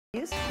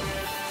use.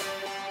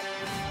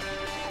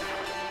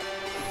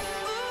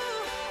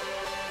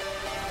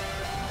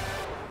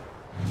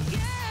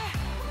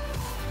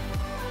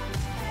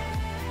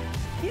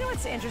 You know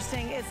what's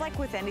interesting? It's like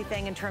with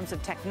anything in terms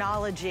of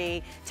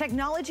technology.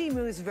 Technology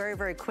moves very,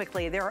 very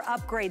quickly. There are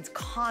upgrades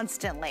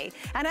constantly.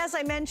 And as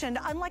I mentioned,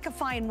 unlike a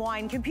fine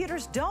wine,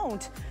 computers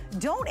don't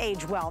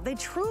age well. They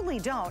truly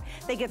don't.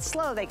 They get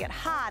slow, they get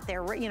hot,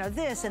 they're, you know,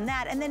 this and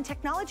that. And then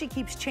technology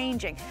keeps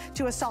changing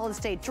to a solid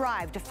state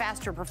drive, to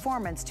faster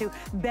performance, to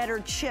better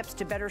chips,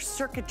 to better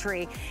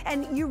circuitry.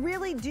 And you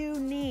really do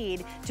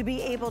need to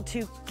be able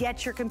to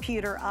get your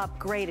computer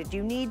upgraded.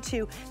 You need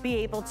to be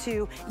able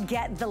to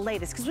get the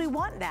latest, because we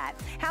want that.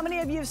 How many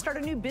of you have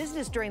started a new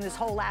business during this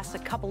whole last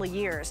couple of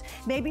years?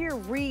 Maybe you're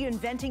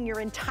reinventing your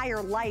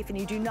entire life and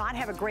you do not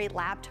have a great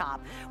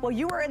laptop. Well,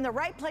 you are in the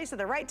right place at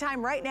the right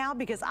time right now,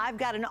 because I've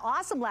got an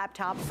awesome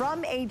laptop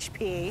from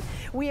HP.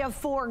 We have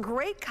 4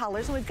 great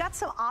colors and we've got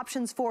some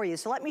options for you.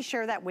 So let me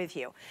share that with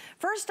you.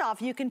 First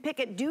off, you can pick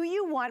it. Do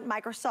you want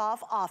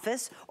Microsoft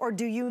Office or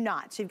do you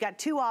not? So you've got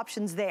 2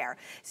 options there.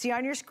 See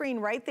on your screen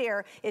right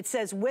there, it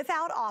says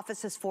without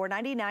Office is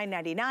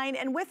 $499.99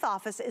 and with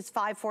Office is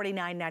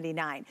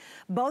 $549.99.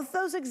 Both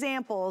those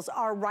examples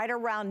are right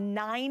around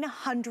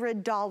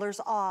 $900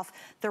 off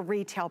the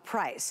retail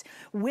price.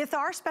 With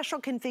our special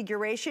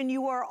configuration,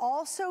 you are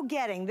also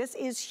getting, this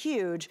is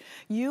huge,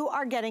 you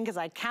are getting, because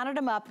I counted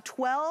them up,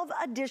 12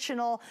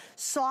 additional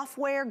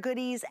software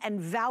goodies and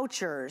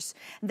vouchers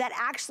that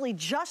actually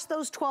just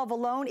those 12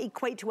 alone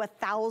equate to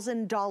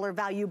 $1,000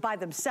 value by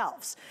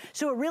themselves.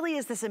 So it really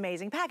is this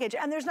amazing package,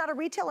 and there's not a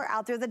retailer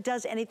out there that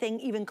does anything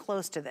even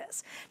close to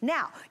this.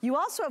 Now, you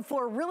also have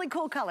 4 really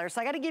cool colors,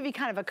 so I gotta give you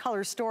kind of a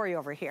color story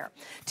over here.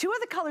 2 of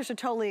the colors are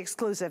totally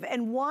exclusive,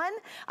 and one,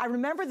 I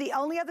remember the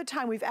only other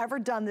time we've ever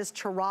done this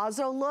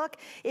terrazzo look,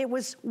 it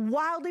was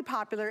wildly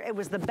popular, it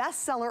was the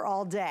best seller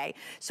all day.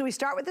 So we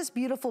start with this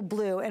beautiful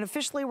blue, and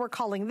officially we're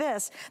calling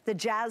this the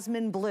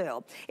Jasmine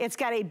Blue. It's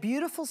got a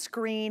beautiful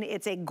screen,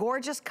 it's a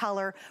gorgeous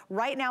color.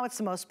 Right now it's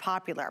the most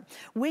popular.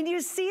 When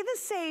you see the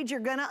Sage, you're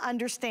gonna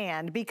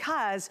understand,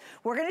 because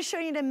we're gonna show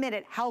you in a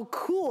minute how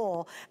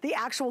cool the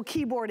actual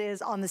keyboard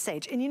is on the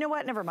Sage. And you know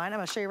what, never mind, I'm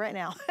gonna show you right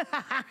now.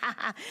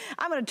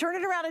 I'm gonna turn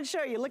it around and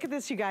show you. Look at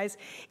this, you guys.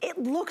 It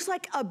looks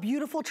like a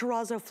beautiful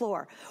terrazzo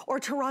floor or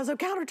terrazzo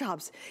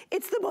countertops.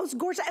 It's the most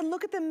gorgeous, and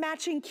look at the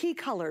matching key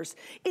colors.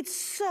 It's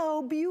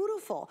so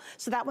beautiful.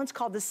 So that one's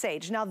called the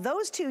Sage. Now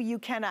those 2 you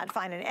cannot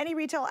find in any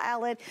retail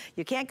outlet.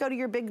 You can't go to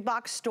your big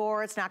box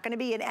store. It's not gonna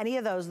be in any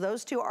of those.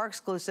 Those 2 are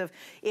exclusive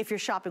if you're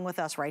shopping with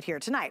us right here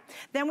tonight.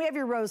 Then we have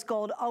your rose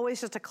gold,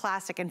 always just a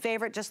classic and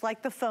favorite, just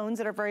like the phones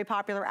that are very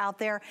popular out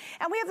there.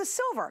 And we have the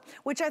silver,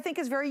 which I think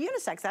is very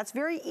unisex. That's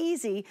very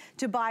easy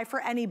to buy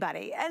for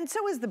anybody. And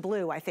so is the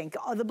blue, I think.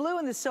 The blue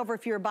and the silver,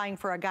 if you're buying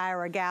for a guy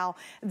or a gal,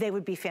 they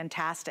would be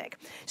fantastic.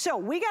 So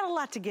we got a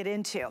lot to get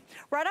into.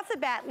 Right off the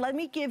bat, let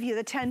me give you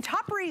the 10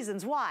 top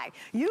reasons why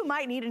you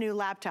might need a new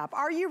laptop.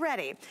 Are you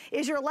ready?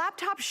 Is your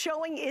laptop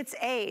showing its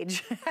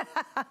age?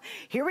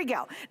 Here we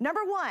go.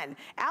 Number 1,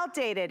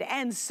 outdated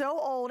and so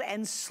old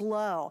and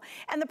slow.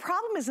 And the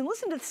problem is, and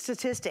listen to the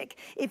statistic,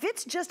 if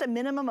it's just a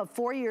minimum of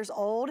 4 years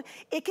old,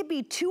 it could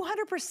be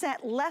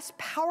 200% less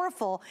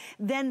powerful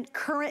than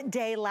current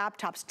day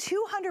laptops.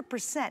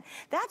 200%.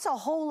 That's a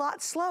whole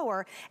lot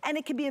slower, and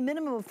it can be a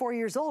minimum of 4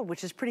 years old,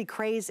 which is pretty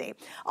crazy.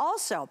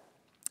 Also,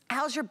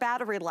 how's your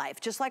battery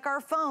life? Just like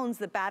our phones,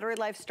 the battery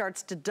life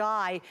starts to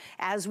die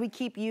as we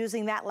keep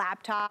using that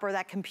laptop or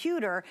that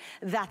computer.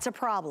 That's a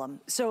problem.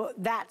 So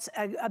that's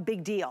a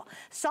big deal.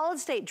 Solid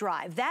state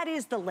drive, that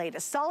is the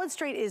latest. Solid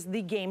state is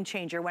the game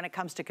changer when it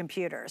comes to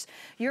computers.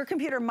 Your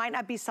computer might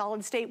not be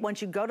solid state.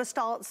 Once you go to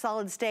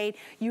solid state,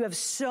 you have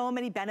so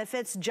many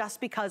benefits just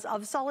because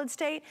of solid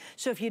state.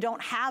 So if you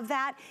don't have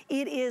that,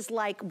 it is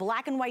like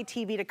black and white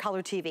TV to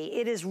color TV.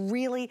 It is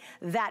really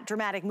that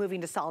dramatic moving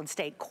to solid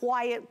state.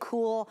 Quiet,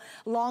 cool,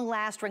 long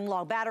lasting,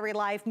 long battery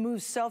life,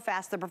 moves so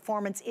fast, the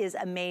performance is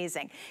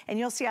amazing. And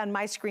you'll see on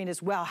my screen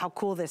as well how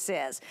cool this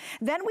is.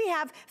 Then we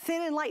have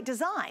thin and light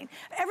design.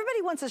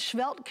 Everybody wants a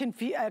svelte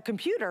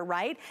computer,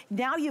 right?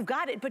 Now you've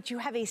got it, but you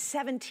have a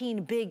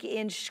 17 big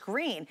inch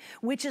screen,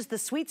 which is the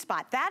sweet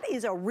spot. That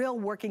is a real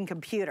working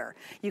computer.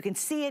 You can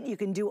see it, you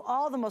can do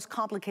all the most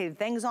complicated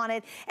things on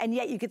it, and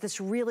yet you get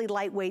this really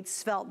lightweight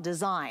svelte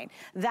design.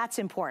 That's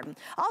important.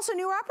 Also,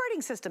 new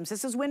operating systems.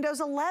 This is Windows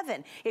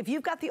 11. If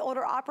you've got the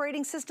older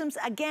operating systems,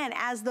 again,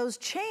 as those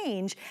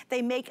change,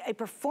 they make a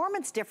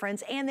performance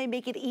difference and they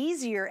make it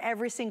easier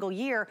every single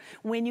year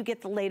when you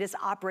get the latest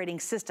operating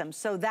system.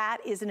 So that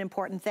is an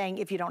important thing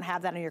if you don't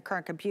have that on your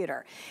current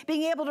computer.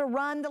 Being able to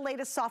run the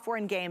latest software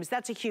and games,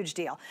 that's a huge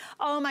deal.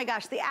 Oh my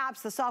gosh, the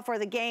apps, the software,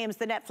 the games,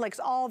 the Netflix,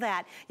 all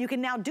that, you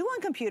can now do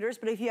on computers,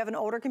 but if you have an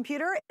older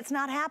computer, it's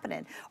not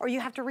happening. Or you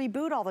have to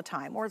reboot all the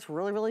time, or it's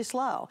really, really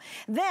slow.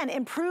 Then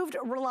improved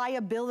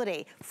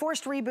reliability.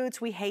 Forced reboots,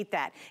 we hate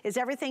that. Is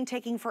everything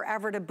taking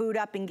forever to boot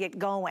up and get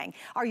going?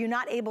 Are you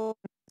not able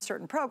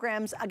certain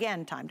programs,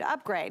 again, time to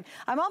upgrade.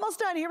 I'm almost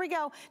done, here we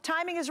go.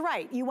 Timing is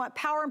right. You want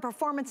power and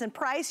performance and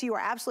price, you are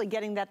absolutely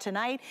getting that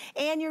tonight,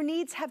 and your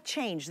needs have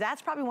changed.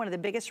 That's probably one of the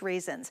biggest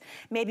reasons.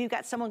 Maybe you've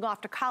got someone go off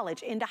to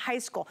college, into high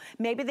school.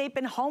 Maybe they've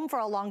been home for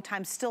a long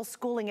time, still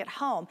schooling at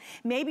home.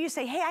 Maybe you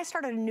say, hey, I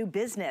started a new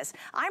business.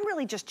 I'm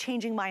really just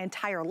changing my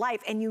entire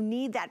life, and you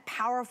need that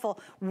powerful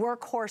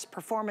workhorse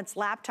performance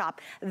laptop.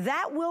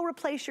 That will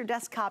replace your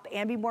desktop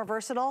and be more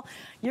versatile.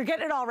 You're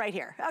getting it all right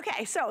here.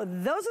 Okay, so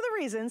those are the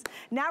reasons.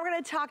 Now we're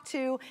gonna talk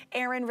to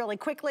Aaron really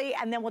quickly,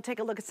 and then we'll take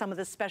a look at some of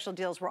the special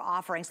deals we're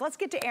offering. So let's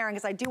get to Aaron,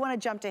 because I do wanna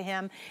jump to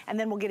him, and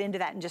then we'll get into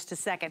that in just a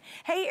second.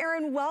 Hey,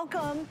 Aaron,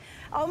 welcome.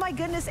 Oh my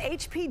goodness,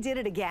 HP did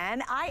it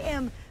again. I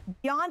am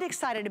beyond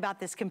excited about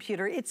this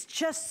computer. It's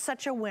just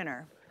such a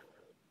winner.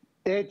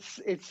 It's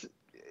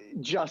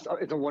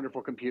a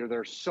wonderful computer.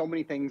 There are so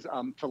many things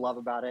to love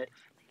about it.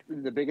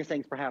 The biggest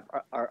things perhaps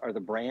are the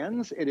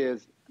brands. It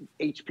is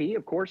HP,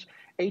 of course.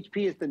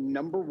 HP is the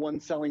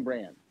 #1 selling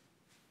brand.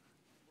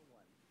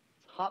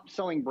 Top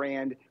selling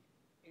brand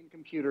in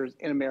computers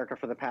in America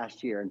for the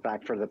past year. In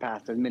fact, for the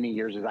past as many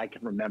years as I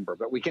can remember.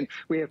 But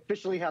we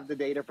officially have the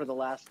data for the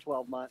last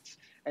 12 months,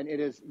 and it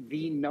is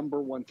the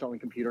 #1 selling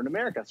computer in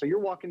America. So you're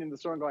walking into the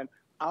store and going,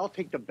 I'll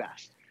take the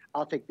best.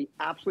 I'll take the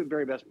absolute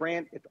very best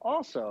brand. It's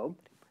also,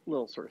 a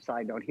little sort of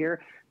side note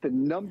here, the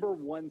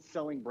 #1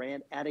 selling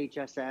brand at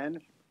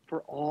HSN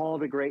for all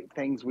the great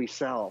things we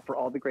sell, for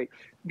all the great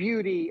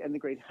beauty and the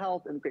great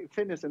health and the great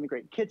fitness and the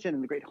great kitchen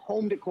and the great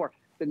home decor.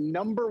 The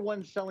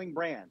 #1 selling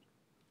brand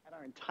at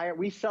our entire,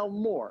 we sell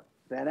more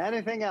than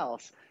anything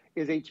else,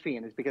 is HP.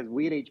 And it's because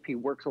we at HP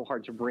work so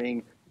hard to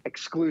bring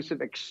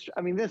exclusive,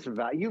 I mean, this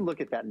value, you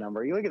look at that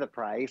number, you look at the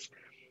price,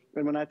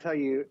 and when I tell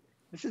you,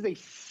 this is a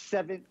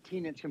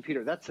 17-inch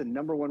computer. That's the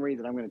 #1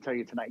 reason I'm going to tell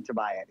you tonight to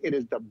buy it. It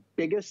is the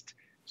biggest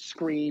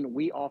screen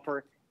we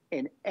offer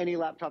in any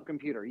laptop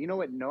computer. You know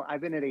what? No,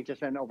 I've been at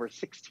HSN over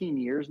 16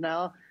 years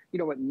now. You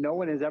know what no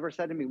one has ever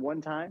said to me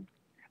one time?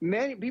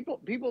 Many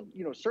people,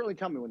 certainly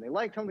tell me when they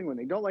like something, when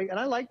they don't like, and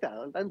I like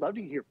that. I love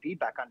to hear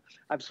feedback on.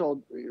 I've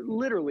sold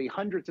literally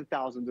hundreds of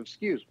thousands of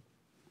SKUs.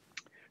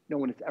 No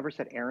one has ever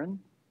said, Aaron,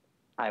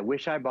 I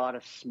wish I bought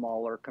a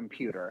smaller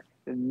computer.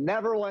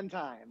 Never one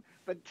time.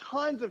 But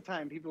tons of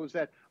time people have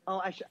said,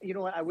 oh, you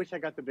know what, I wish I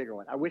got the bigger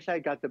one. I wish I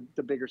got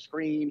the bigger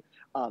screen.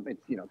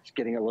 It's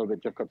getting a little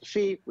bit difficult to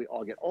see. We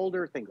all get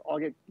older. Things all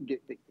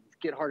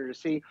get harder to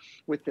see.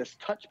 With this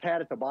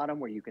touchpad at the bottom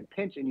where you can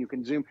pinch and you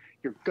can zoom,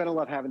 you're going to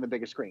love having the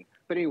biggest screen.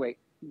 But anyway,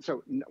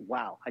 so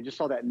wow, I just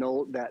saw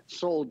that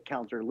sold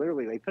counter.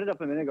 Literally, they put it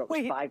up a minute ago. It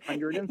was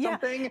 500 and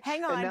something.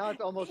 Hang on. And now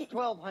it's almost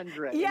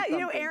 1,200. Yeah,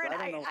 Aaron,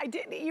 I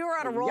did. You were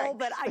on a roll, Yikes.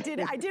 But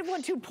I did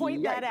want to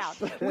point that out.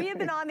 We have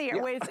been on the air.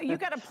 Yeah. Wait, so you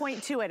got to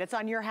point to it. It's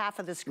on your half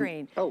of the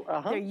screen. Oh,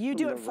 There, you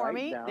do it for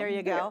me. Down. There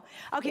you go.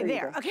 Yeah. Okay,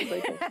 there.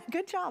 Okay,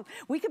 good job.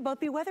 We could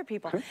both be weather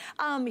people.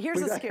 Here's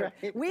the scoop.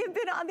 Right. We have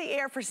been on the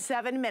air for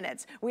 7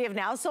 minutes. We have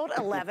now sold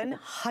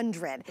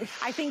 1,100.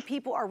 I think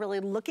people are really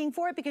looking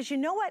for it because you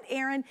know what,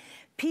 Aaron?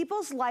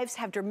 People's lives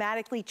have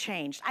dramatically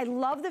changed. I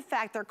love the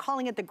fact they're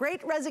calling it the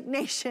Great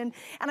Resignation,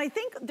 and I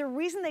think the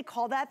reason they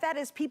call that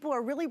is people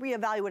are really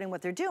reevaluating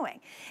what they're doing.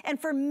 And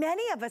for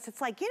many of us,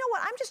 it's like, you know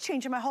what, I'm just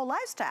changing my whole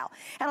lifestyle.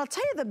 And I'll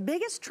tell you, the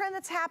biggest trend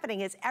that's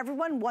happening is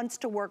everyone wants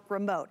to work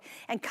remote,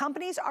 and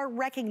companies are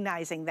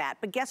recognizing that.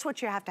 But guess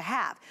what you have to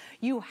have?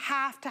 You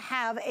have to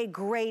have a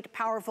great,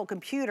 powerful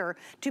computer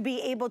to be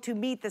able to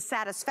meet the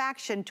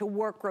satisfaction to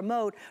work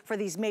remote for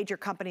these major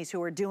companies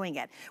who are doing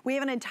it. We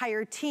have an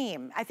entire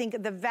team. I think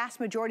the vast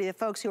majority of the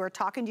folks who are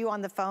talking to you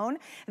on the phone,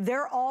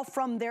 they're all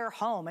from their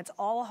home. It's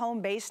all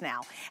home-based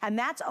now.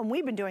 And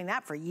we've been doing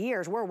that for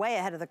years. We're way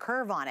ahead of the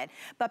curve on it.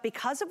 But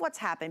because of what's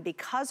happened,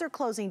 because they're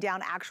closing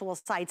down actual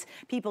sites,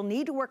 people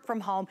need to work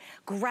from home.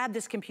 Grab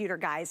this computer,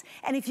 guys.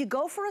 And if you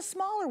go for a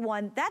smaller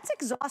one, that's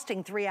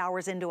exhausting 3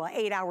 hours into an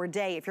 8-hour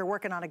day if you're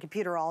working on a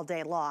computer all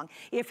day long,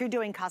 if you're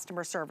doing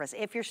customer service,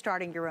 if you're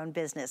starting your own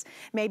business.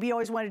 Maybe you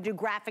always want to do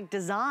graphic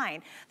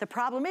design. The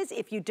problem is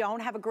if you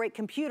don't have a great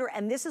computer,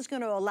 and this is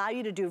going to allow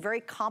you to do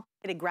very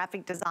complicated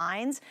graphic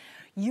designs,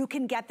 you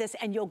can get this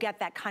and you'll get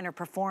that kind of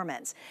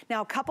performance.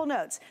 Now, a couple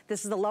notes.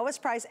 This is the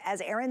lowest price, as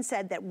Aaron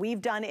said, that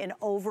we've done in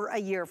over a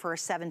year for a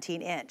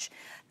 17-inch.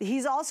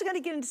 He's also going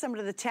to get into some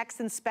of the text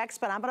and specs,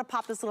 but I'm going to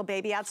pop this little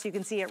baby out so you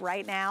can see it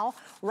right now.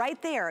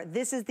 Right there,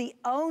 this is the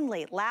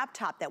only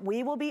laptop that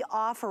we will be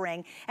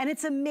offering, and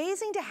it's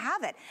amazing to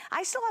have it.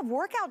 I still have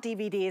workout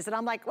DVDs, and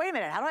I'm like, wait a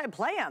minute, how do I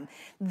play them?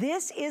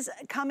 This is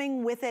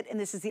coming with it, and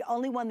this is the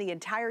only one the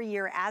entire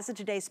year as a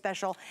Today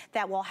Special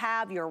that will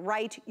have your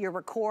write, your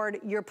record,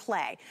 your play.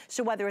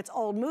 So whether it's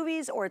old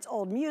movies or it's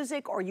old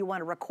music, or you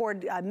want to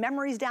record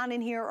memories down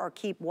in here or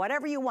keep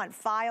whatever you want,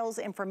 files,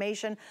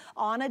 information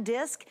on a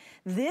disc,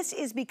 this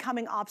is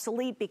becoming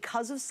obsolete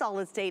because of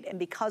solid state and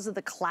because of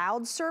the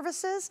cloud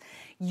services.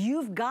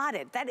 You've got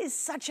it. That is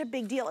such a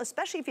big deal,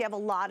 especially if you have a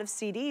lot of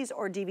CDs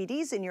or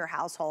DVDs in your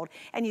household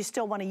and you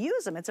still want to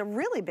use them. It's a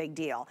really big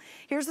deal.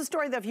 Here's the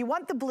story though. If you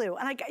want the blue,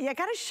 and I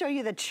got to show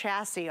you the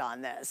chassis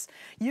on this.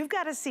 You've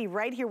got to see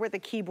right here where the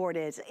keyboard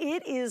is.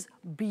 It is is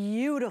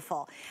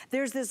beautiful.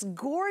 There's this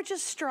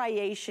gorgeous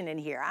striation in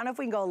here. I don't know if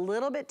we can go a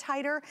little bit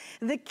tighter.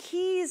 The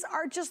keys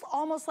are just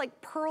almost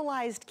like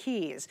pearlized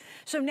keys.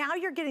 So now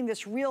you're getting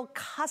this real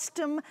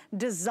custom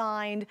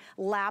designed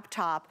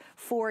laptop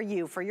for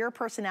you, for your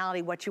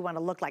personality, what you want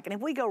to look like. And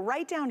if we go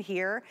right down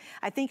here,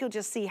 I think you'll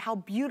just see how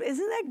beautiful,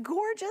 isn't that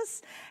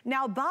gorgeous?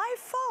 Now by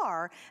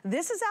far,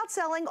 this is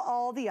outselling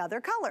all the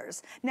other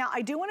colors. Now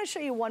I do want to show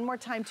you one more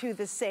time too,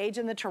 the sage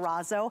and the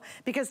terrazzo,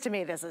 because to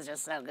me this is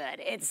just so good.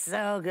 It's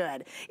so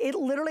good. It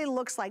literally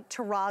looks like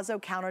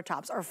terrazzo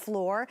countertops or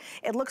floor.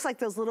 It looks like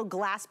those little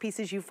glass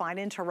pieces you find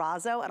in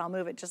terrazzo, and I'll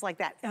move it just like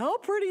that. How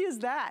pretty is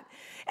that?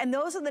 And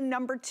those are the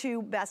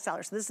 #2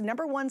 bestsellers. So this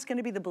 #1's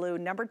gonna be the blue,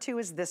 #2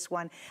 is this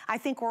one. I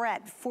think we're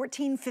at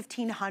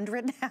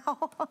 1,500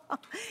 now.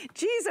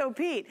 Geez, oh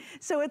Pete.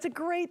 So it's a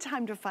great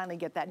time to finally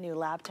get that new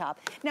laptop.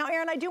 Now,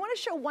 Erin, I do want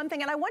to show one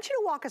thing, and I want you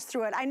to walk us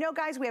through it. I know,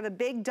 guys, we have a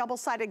big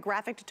double-sided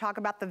graphic to talk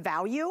about the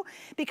value,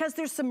 because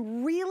there's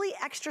some really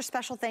extra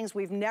special things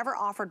we've never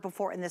offered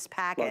before in this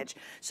package. Right.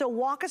 So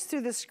walk us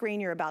through the screen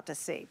you're about to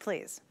see,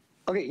 please.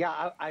 Okay,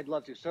 yeah, I'd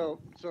love to. So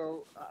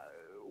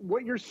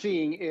what you're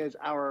seeing is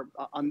our,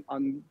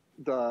 on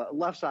the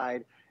left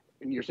side,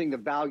 and you're seeing the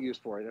values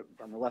for it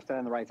on the left side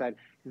and the right side.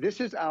 This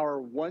is our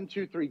 1,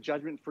 2, 3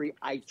 judgment-free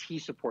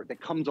IT support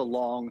that comes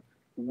along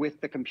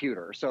with the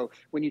computer. So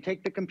when you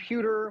take the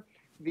computer,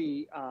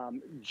 the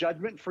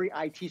judgment-free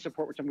IT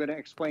support, which I'm going to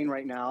explain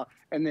right now,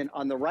 and then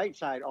on the right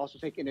side, also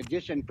take in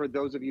addition for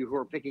those of you who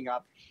are picking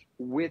up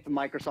with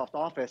Microsoft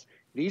Office,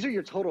 these are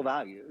your total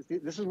values.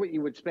 This is what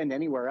you would spend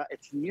anywhere.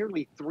 It's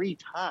nearly 3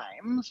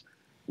 times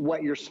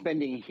what you're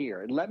spending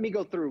here. And let me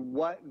go through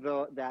what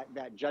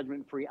that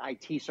judgment-free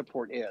IT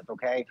support is,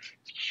 okay?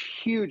 It's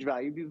huge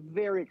value. It'd be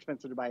very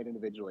expensive to buy it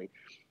individually.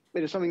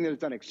 It is something that is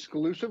done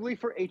exclusively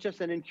for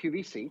HSN and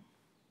QVC. You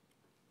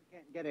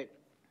can't get it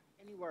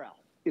anywhere else.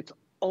 It's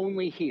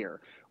only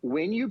here.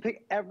 When you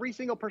pick, every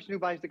single person who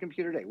buys the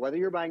computer today, whether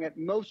you're buying it,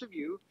 most of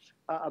you,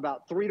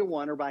 about 3 to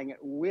 1, are buying it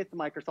with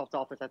Microsoft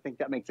Office. I think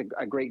that makes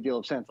a great deal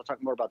of sense. I'll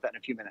talk more about that in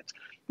a few minutes.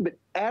 But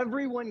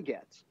everyone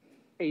gets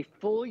a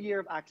full year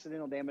of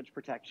accidental damage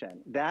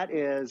protection. That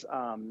is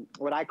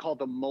what I call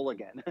the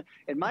mulligan.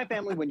 In my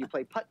family, when you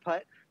play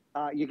putt-putt,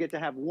 you get to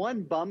have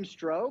one bum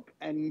stroke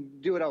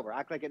and do it over,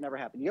 act like it never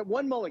happened. You get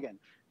one mulligan.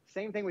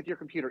 Same thing with your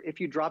computer.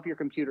 If you drop your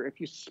computer, if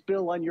you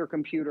spill on your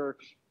computer,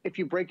 if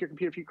you break your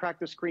computer, if you crack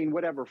the screen,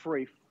 whatever, for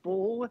a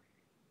full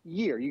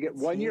year, you get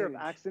 1 year of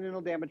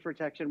accidental damage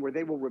protection where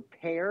they will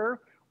repair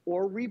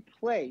or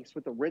replace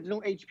with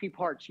original HP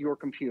parts your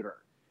computer.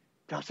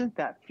 Doesn't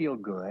that feel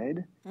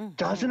good? Mm-hmm.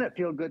 Doesn't it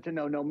feel good to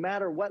know no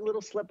matter what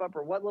little slip up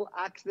or what little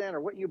accident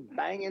or what you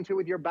bang into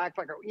with your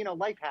backpack, or, you know,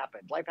 life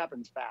happens. Life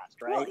happens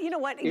fast, right? Well, you know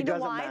what? You know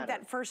why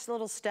that first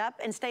little step,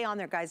 and stay on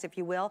there, guys, if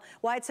you will,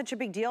 why it's such a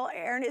big deal,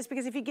 Erin, is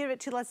because if you give it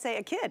to, let's say,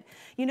 a kid,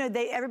 you know,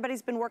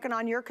 everybody's been working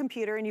on your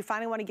computer and you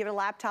finally want to give it a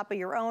laptop of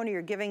your own, or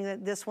you're giving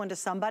this one to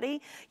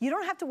somebody, you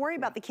don't have to worry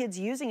about the kids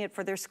using it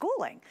for their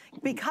schooling,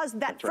 because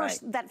that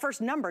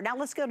first number. Now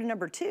let's go to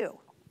 #2.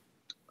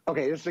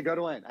 Okay, this is a good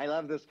one. I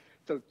love this.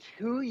 So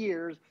 2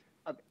 years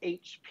of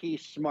HP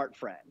Smart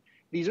Friend.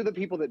 These are the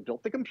people that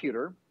built the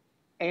computer,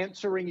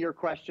 answering your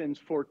questions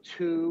for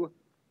 2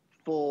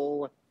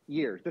 full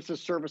years. This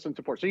is service and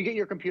support. So you get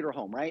your computer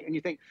home, right? And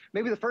you think,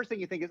 maybe the first thing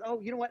you think is,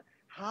 oh, you know what?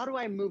 How do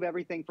I move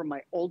everything from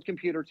my old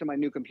computer to my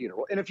new computer?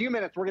 Well, in a few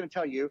minutes, we're going to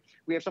tell you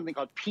we have something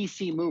called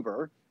PC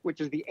Mover,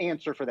 which is the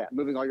answer for that,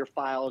 moving all your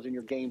files and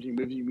your games and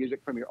moving your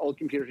music from your old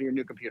computer to your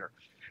new computer.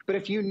 But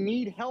if you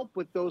need help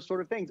with those sort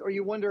of things, or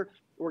you wonder,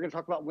 we're going to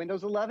talk about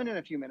Windows 11 in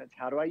a few minutes.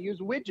 How do I use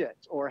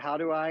widgets? Or how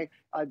do I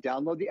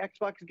download the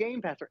Xbox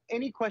Game Pass? Or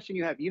any question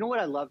you have. You know what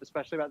I love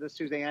especially about this,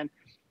 Suzanne?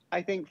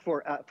 I think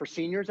for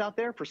seniors out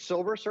there, for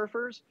silver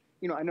surfers,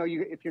 you know, I know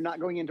if you're not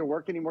going into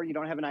work anymore, you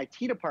don't have an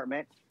IT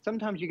department,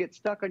 sometimes you get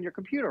stuck on your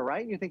computer,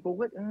 right? And you think, well,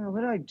 what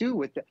do I do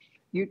with it?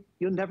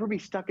 You'll never be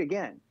stuck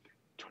again.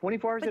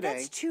 24 hours a day,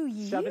 that's 2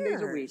 years. 7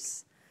 days a week.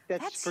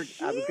 That's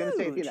huge. I was going to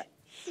say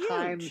it,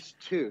 times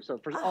 2, so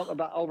for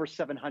about over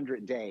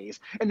 700 days.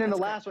 And then the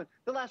last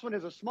one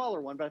is a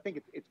smaller one, but I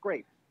think it's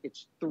great.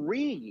 It's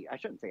 3, I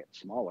shouldn't say it's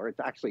smaller, it's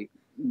actually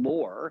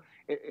more.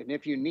 And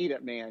if you need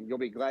it, man, you'll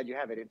be glad you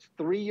have it. It's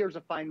 3 years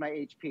of Find My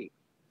HP.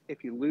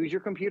 If you lose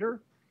your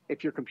computer,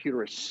 if your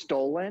computer is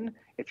stolen,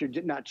 if you're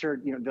not sure,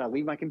 you know, did I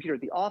leave my computer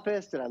at the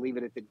office? Did I leave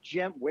it at the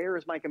gym? Where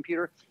is my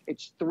computer?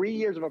 It's 3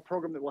 years of a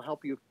program that will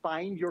help you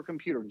find your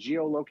computer,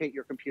 geolocate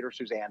your computer,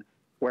 Suzanne,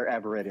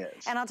 wherever it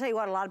is. And I'll tell you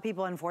what, a lot of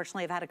people,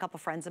 unfortunately, have had a couple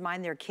friends of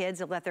mine, their kids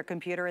have left their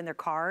computer in their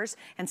cars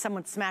and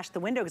someone smashed the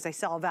window because they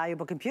saw a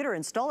valuable computer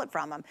and stole it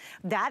from them.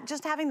 That,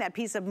 just having that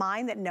peace of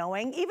mind, that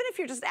knowing, even if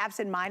you're just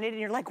absent-minded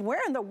and you're like, where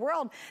in the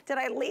world did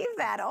I leave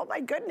that? Oh my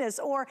goodness.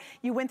 Or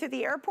you went through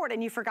the airport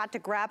and you forgot to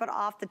grab it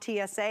off the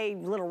TSA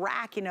little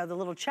rack, you know, the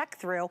little check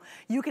through,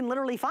 you can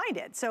literally find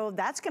it. So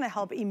that's gonna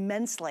help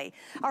immensely.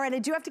 All right, I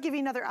do have to give you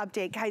another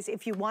update, guys.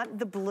 If you want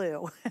the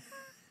blue,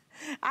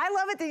 I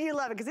love it that you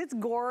love it because it's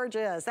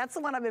gorgeous. That's the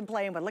one I've been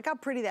playing with. Look how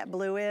pretty that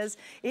blue is.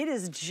 It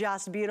is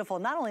just beautiful,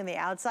 not only on the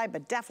outside,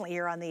 but definitely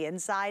here on the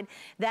inside.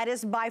 That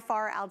is by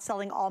far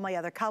outselling all my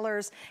other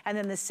colors. And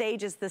then the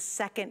sage is the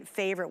second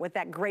favorite with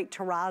that great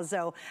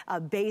terrazzo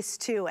base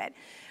to it.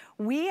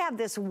 We have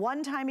this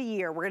one time a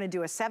year, we're gonna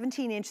do a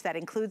 17-inch that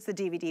includes the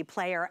DVD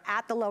player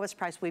at the lowest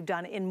price we've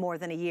done in more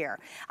than a year.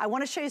 I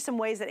wanna show you some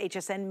ways that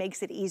HSN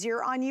makes it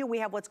easier on you. We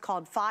have what's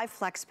called 5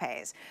 flex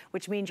pays,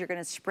 which means you're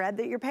gonna spread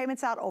your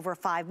payments out over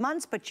 5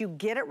 months, but you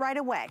get it right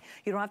away.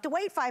 You don't have to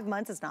wait 5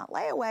 months, it's not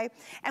layaway.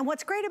 And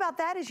what's great about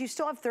that is you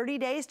still have 30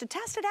 days to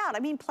test it out. I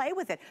mean, play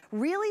with it.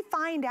 Really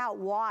find out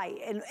why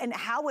and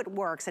how it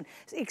works and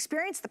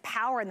experience the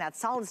power in that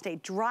solid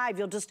state drive.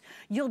 You'll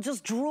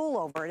just drool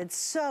over it. It's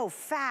so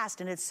fast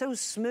and it's so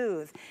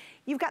smooth.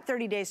 You've got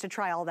 30 days to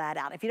try all that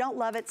out. If you don't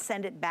love it,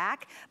 send it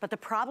back. But the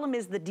problem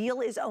is the deal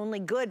is only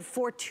good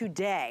for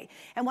today.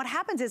 And what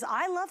happens is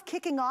I love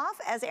kicking off,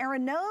 as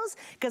Aaron knows,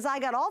 because I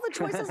got all the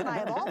choices and I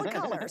have all the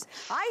colors.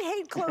 I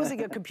hate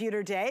closing a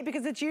computer day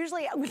because it's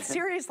usually,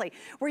 seriously,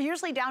 we're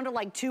usually down to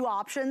like 2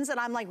 options and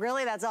I'm like,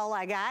 really, that's all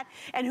I got?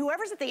 And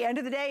whoever's at the end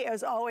of the day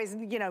is always,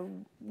 you know,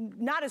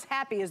 not as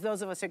happy as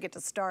those of us who get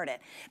to start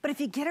it. But if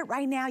you get it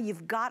right now,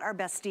 you've got our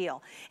best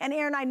deal. And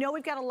Aaron, I know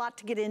we've got a lot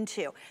to get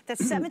into. The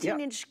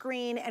 17-inch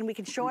screen, and we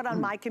can show it on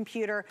my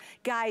computer.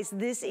 Guys,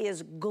 this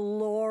is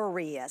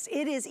glorious.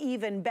 It is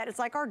even better. It's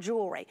like our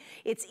jewelry.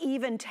 It's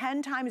even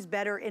 10 times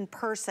better in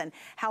person.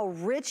 How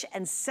rich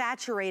and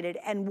saturated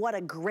and what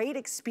a great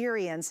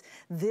experience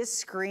this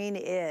screen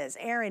is.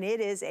 Aaron, it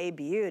is a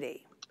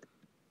beauty.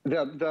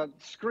 The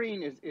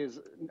screen is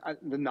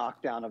the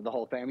knockdown of the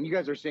whole thing. I mean, you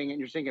guys are seeing it, and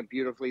you're seeing it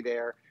beautifully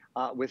there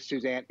with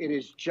Suzanne. It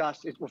is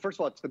just, well, first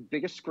of all, it's the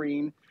biggest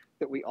screen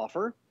that we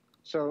offer.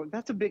 So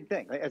that's a big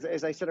thing.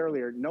 As I said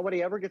earlier,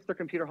 nobody ever gets their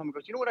computer home and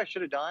goes, you know what I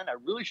should have done? I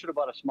really should have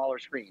bought a smaller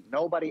screen.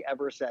 Nobody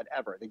ever said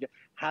ever.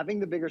 Having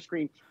the bigger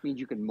screen means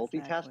you can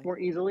multitask more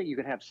easily. You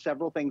can have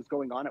several things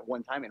going on at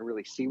one time and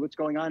really see what's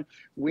going on.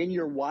 When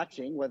you're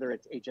watching, whether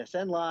it's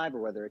HSN Live or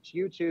whether it's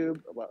YouTube,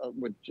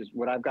 which is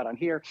what I've got on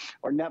here,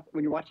 or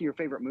when you're watching your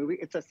favorite movie,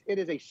 it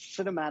is a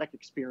cinematic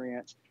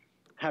experience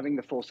having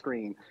the full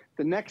screen.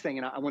 The next thing,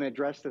 and I want to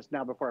address this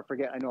now before I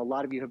forget, I know a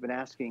lot of you have been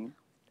asking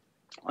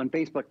on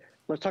Facebook,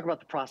 let's talk about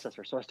the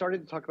processor. So I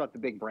started to talk about the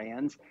big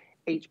brands.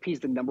 HP is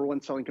the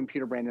 #1 selling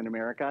computer brand in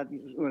America.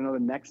 You want to know the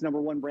next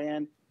 #1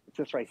 brand? It's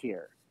this right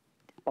here.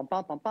 Bum,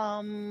 bum, bum,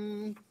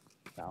 bum.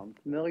 Sound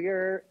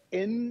familiar?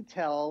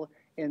 Intel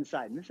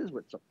inside. And this is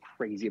what's so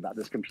crazy about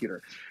this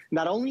computer.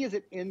 Not only is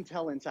it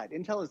Intel inside,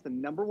 Intel is the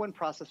 #1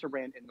 processor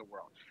brand in the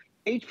world.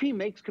 HP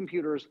makes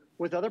computers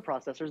with other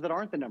processors that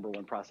aren't the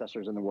 #1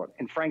 processors in the world.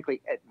 And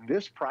frankly, at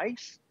this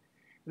price,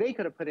 they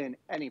could have put in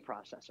any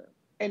processor.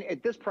 And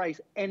at this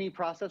price, any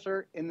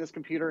processor in this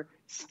computer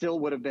still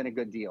would have been a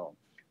good deal.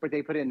 But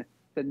they put in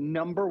the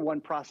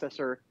 #1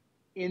 processor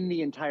in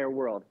the entire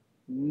world.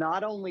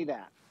 Not only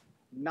that,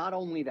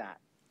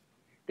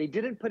 they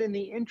didn't put in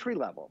the entry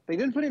level. They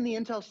didn't put in the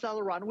Intel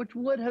Celeron, which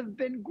would have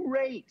been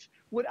great.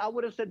 I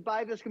would have said,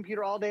 buy this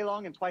computer all day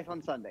long and twice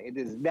on Sunday. It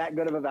is that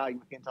good of a value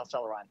with the Intel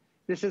Celeron.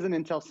 This isn't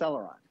Intel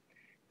Celeron.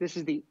 This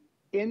is the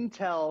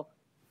Intel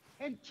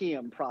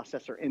Pentium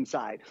processor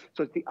inside.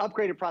 So it's the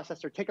upgraded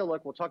processor. Take a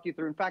look. We'll talk you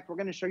through. In fact, we're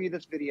going to show you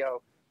this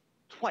video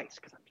twice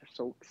because I'm just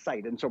so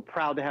excited and so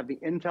proud to have the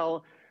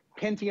Intel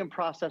Pentium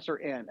processor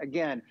in.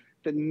 Again,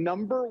 the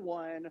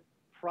 #1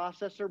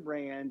 processor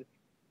brand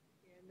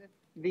in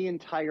the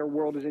entire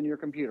world is in your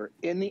computer.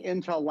 In the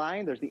Intel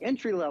line, there's the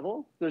entry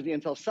level, there's the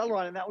Intel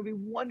Celeron, and that would be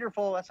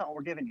wonderful. That's not what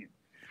we're giving you.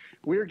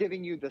 We're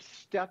giving you the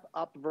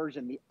step-up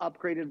version, the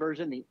upgraded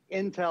version, the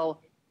Intel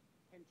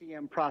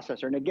Pentium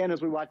processor. And again,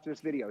 as we watch this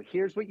video,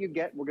 here's what you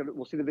get.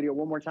 We'll see the video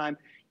one more time.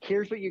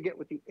 Here's what you get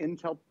with the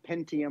Intel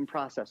Pentium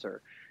processor.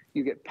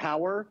 You get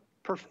power,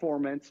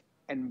 performance,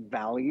 and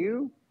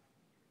value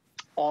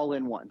all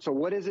in one. So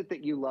what is it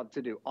that you love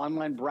to do?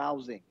 Online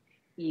browsing,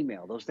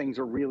 email. Those things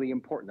are really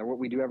important. They're what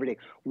we do every day.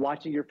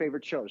 Watching your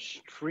favorite shows,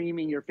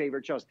 streaming your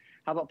favorite shows.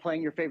 How about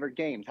playing your favorite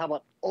games? How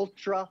about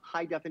ultra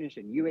high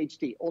definition,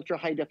 UHD, ultra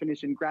high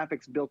definition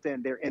graphics built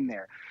in? They're in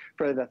there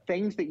for the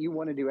things that you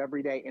want to do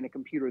every day in a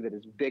computer that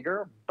is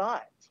bigger,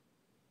 but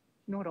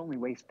you know, it only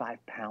weighs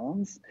 5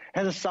 pounds. It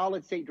has a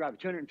solid state drive,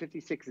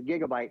 256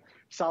 gigabyte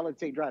solid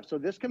state drive. So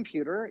this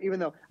computer, even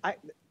though I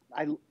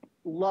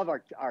love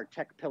our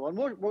tech pillow, and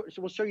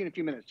we'll show you in a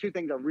few minutes. 2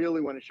 things I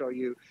really want to show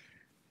you.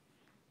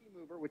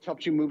 Mover, which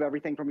helps you move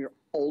everything from your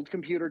old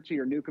computer to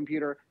your new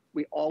computer.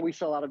 We always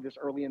sell out of this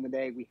early in the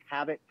day. We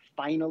have it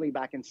finally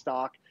back in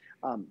stock.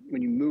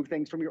 When you move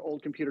things from your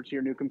old computer to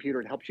your new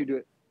computer, it helps you do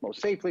it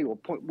most safely.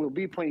 We'll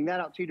be pointing that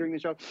out to you during the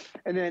show.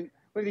 And then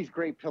we have these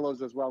great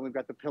pillows as well. We've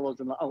got the pillows,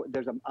 and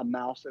there's a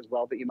mouse as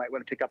well that you might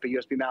want to pick up, a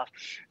USB mouse.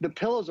 The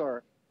pillows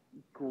are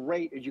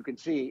great, as you can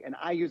see, and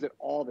I use it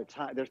all the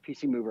time. There's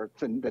PC Mover.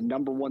 It's the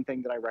 #1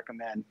 thing that I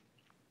recommend.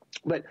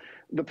 But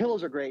the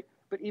pillows are great.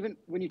 But even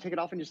when you take it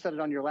off and just set it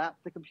on your lap,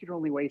 the computer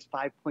only weighs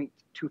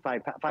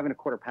 5.25,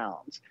 5.25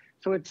 pounds.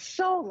 So it's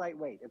so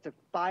lightweight. It's a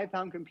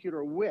 5-pound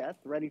computer with,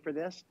 ready for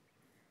this,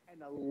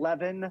 and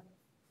 11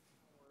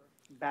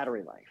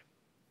 battery life.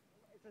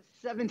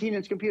 It's a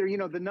 17-inch computer. You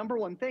know, the number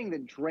one thing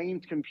that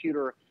drains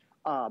computer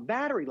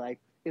battery life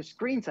is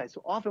screen size.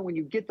 So often when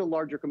you get the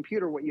larger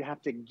computer, what you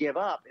have to give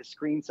up is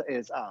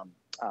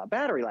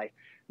battery life.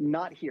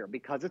 Not here,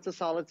 because it's a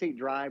solid-state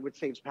drive, which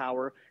saves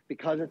power,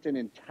 because it's an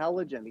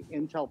intelligent, the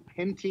Intel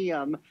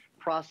Pentium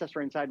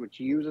processor inside, which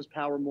uses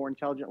power more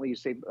intelligently, you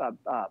save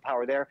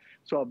power there.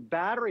 So a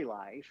battery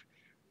life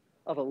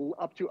of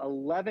up to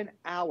 11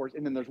 hours.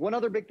 And then there's one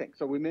other big thing.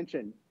 So we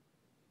mentioned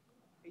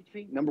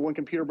HP, #1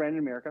 computer brand in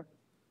America,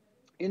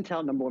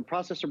 Intel, #1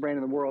 processor brand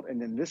in the world,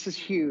 and then this is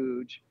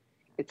huge.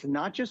 It's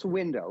not just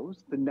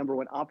Windows, the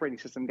 #1 operating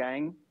system,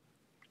 gang.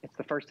 It's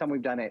the first time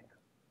we've done it.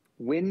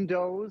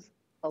 Windows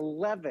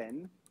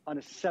 11 on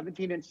a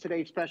 17-inch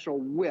Today special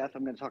with,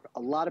 I'm going to talk a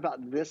lot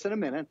about this in a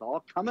minute, it's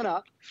all coming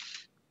up,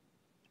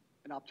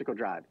 an optical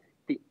drive.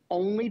 The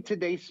only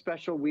Today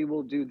special we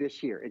will do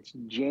this year. It's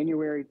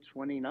January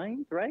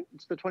 29th, right?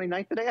 It's the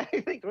 29th today,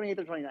 I think, 28th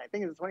or 29th. I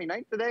think it's the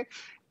 29th today.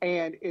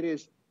 And it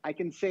is, I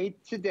can say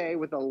today,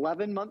 with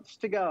 11 months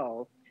to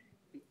go,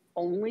 the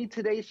only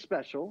Today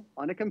special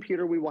on a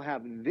computer we will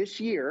have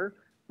this year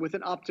with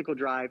an optical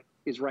drive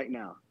is right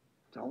now.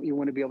 Don't you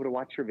want to be able to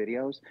watch your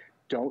videos?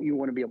 Don't you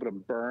want to be able to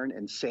burn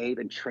and save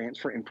and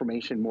transfer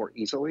information more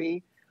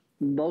easily?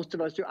 Most of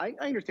us do. I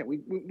understand.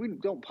 We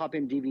don't pop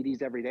in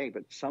DVDs every day,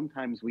 but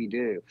sometimes we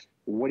do.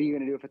 What are you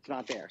going to do if it's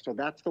not there? So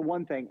that's the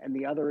one thing. And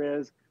the other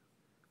is,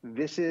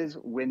 this is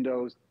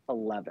Windows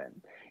 11.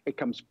 It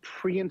comes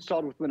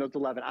pre-installed with Windows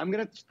 11. I'm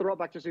going to throw it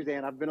back to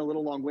Suzanne. I've been a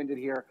little long-winded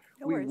here.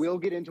 No we worries. will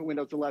get into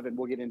Windows 11.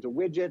 We'll get into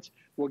widgets.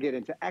 We'll get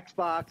into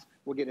Xbox.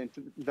 We'll get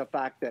into the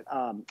fact that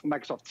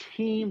Microsoft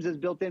Teams is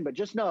built in. But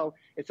just know,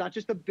 it's not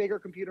just a bigger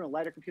computer, a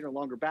lighter computer, a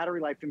longer battery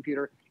life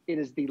computer. It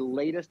is the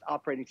latest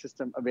operating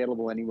system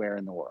available anywhere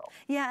in the world.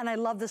 Yeah, and I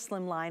love the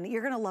slim line.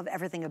 You're going to love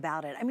everything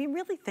about it. I mean,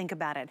 really think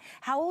about it.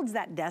 How old's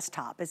that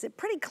desktop? Is it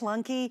pretty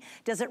clunky?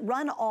 Does it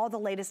run all the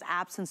latest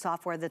apps and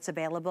software that's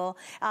available?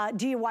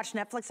 Do you watch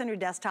Netflix on your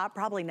desktop?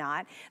 Probably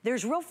not.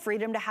 There's real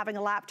freedom to having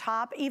a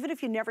laptop. Even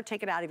if you never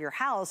take it out of your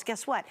house,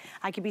 guess what?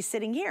 I could be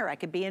sitting here. I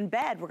could be in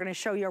bed. We're going to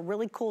show you a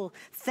really cool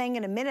thing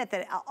in a minute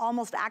that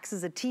almost acts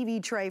as a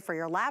TV tray for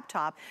your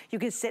laptop. You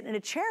can sit in a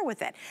chair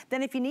with it.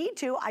 Then if you need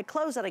to, I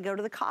close it. I go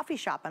to the coffee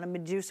shop and I'm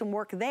going to do some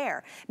work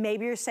there.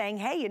 Maybe you're saying,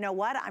 hey, you know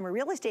what? I'm a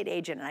real estate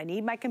agent and I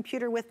need my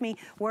computer with me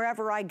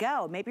wherever I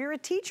go. Maybe you're a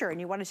teacher and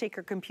you want to take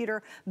your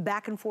computer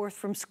back and forth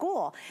from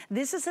school.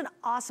 This is an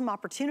awesome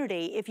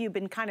opportunity if you've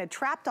been kind of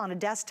trapped on a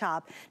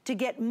desktop to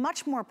get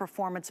much more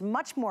performance,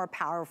 much more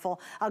powerful,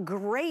 a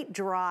great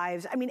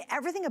drives. I mean,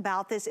 everything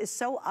about this is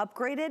so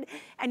upgraded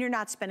and you're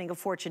not spending a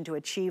fortune to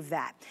achieve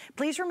that.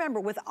 Please remember,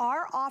 with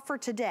our offer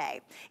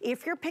today,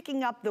 if you're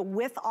picking up the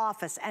with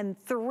Office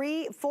and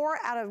 3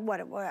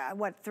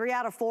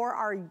 out of 4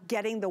 are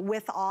getting the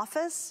with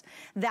Office,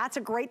 that's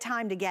a great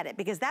time to get it,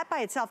 because that by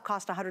itself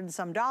costs $100 and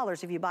some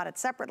if you bought it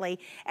separately,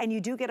 and you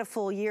do get a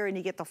full year and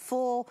you get the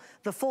full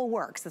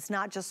works. It's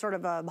not just sort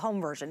of a home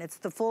version. It's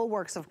the full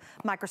works of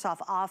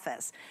Microsoft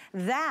Office.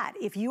 That,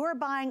 if you are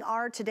buying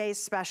our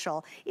today's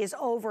special, is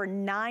over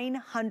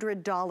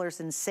 $900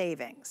 in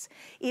savings.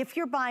 If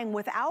you're buying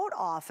without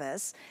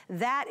Office,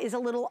 that is a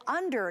little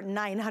under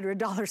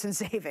 $900 in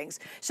savings.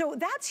 So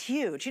that's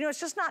huge. You know, it's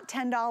just not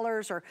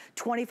 $10 or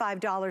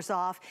 $25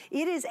 off.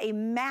 It is a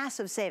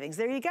massive savings.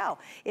 There you go.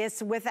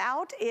 It's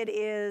without, it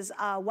is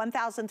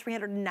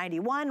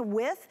 $1,391.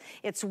 With,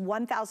 it's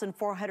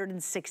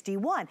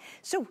 $1,461.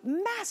 So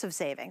massive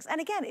savings. And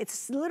again,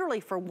 it's literally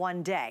for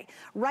one day.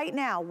 Right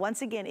now,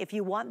 once again, if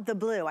you want the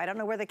blue, I don't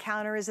know where the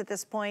counter is at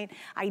this point.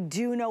 I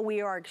do know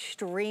we are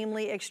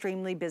extremely,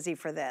 extremely busy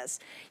for this.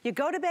 You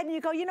go to bed and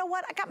you go, you know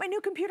what? I got my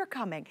new computer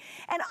coming.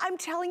 And I'm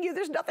telling you,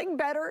 there's nothing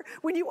better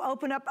when you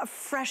open up a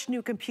fresh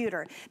new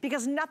computer,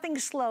 because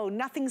nothing's slow,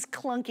 nothing's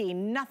clunky,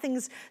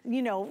 nothing's,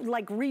 you know,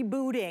 like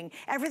rebooting.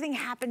 Everything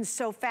happens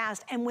so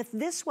fast. And with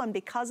this one,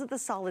 because of the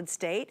solid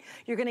state,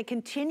 you're going to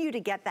continue to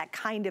get that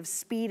kind of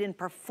speed and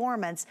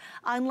performance,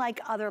 unlike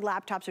other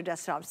laptops or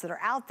desktops that are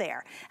out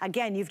there.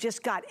 Again, you've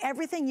just got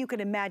everything you can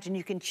imagine.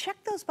 You can check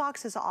those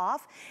boxes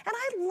off, and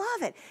I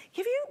love it.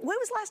 When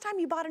was the last time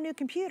you bought a new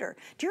computer?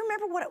 Do you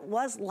remember what it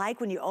was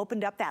like when you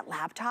opened up that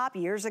laptop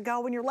years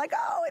ago, when you're like,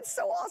 oh, it's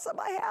so awesome,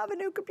 I have a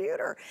new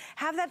computer?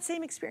 Have that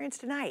same experience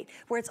tonight,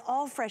 where it's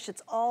all fresh,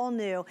 it's all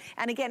new.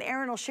 And again,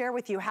 Aaron will share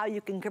with you how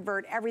you can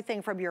convert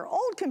everything from your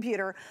old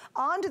computer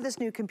onto this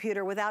new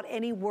computer without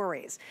any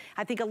worries.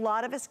 I think a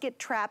lot of us get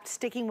trapped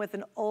sticking with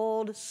an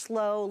old,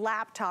 slow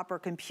laptop or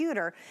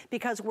computer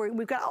because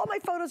we've got all my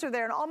photos are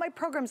there and all my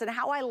programs and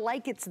how I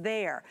like it's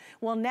there.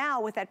 Well,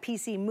 now with that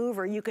PC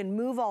mover, you can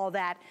move all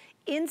that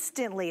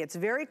instantly. It's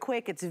very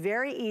quick, it's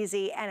very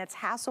easy, and it's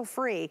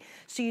hassle-free.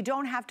 So you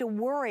don't have to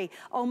worry,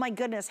 oh my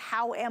goodness,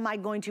 how am I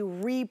going to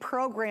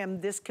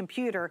reprogram this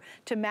computer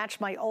to match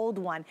my old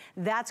one?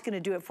 That's gonna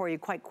do it for you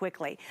quite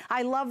quickly.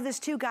 I love this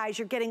too, guys.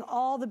 You're getting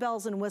all the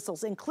bells and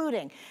whistles,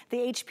 including the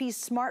HP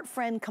Smart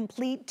Friend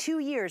Complete 2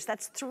 years.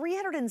 That's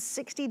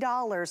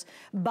 $360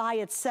 by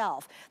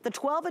itself. The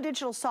 12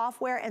 additional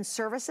software and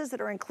services that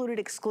are included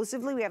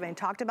exclusively, we haven't even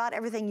talked about,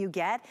 everything you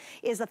get,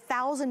 is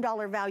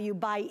 $1,000 value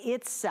by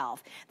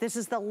itself. This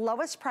is the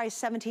lowest price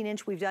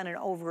 17-inch we've done in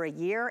over a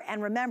year.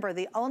 And remember,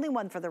 the only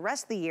one for the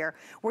rest of the year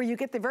where you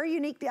get the very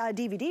unique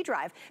DVD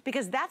drive,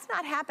 because that's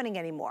not happening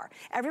anymore.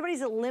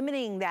 Everybody's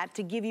eliminating that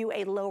to give you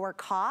a lower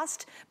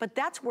cost, but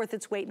that's worth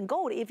its weight in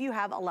gold. If you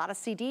have a lot of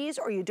CDs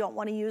or you don't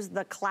want to use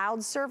the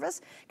cloud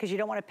service because you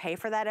don't want to pay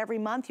for that every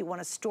month, you want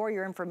to store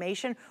your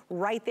information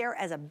right there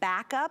as a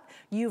backup,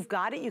 you've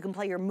got it. You can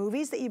play your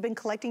movies that you've been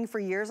collecting for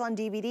years on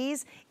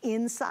DVDs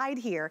inside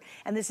here.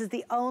 And this is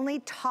the only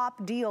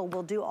top deal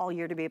we'll do all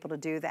year to be able to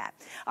do that.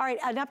 All right,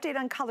 an update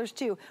on colors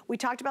too. We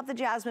talked about the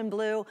jasmine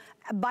blue.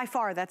 By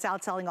far, that's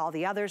outselling all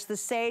the others. The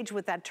sage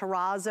with that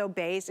terrazzo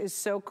base is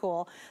so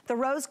cool. The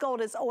rose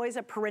gold is always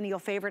a perennial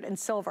favorite, and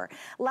silver.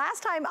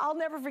 Last time, I'll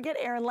never forget,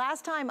 Aaron,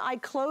 last time I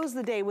closed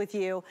the day with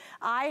you,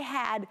 I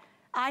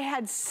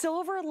had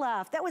silver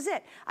left. That was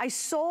it.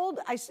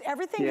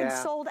 Everything had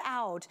sold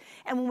out.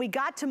 And when we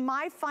got to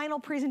my final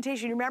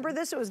presentation, you remember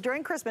this? It was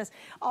during Christmas.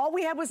 All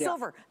we had was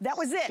silver. That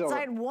was it. So I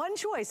had one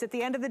choice at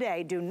the end of the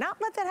day. Do not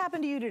let that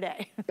happen to you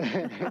today.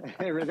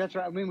 That's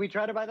right. I mean, we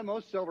try to buy the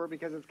most silver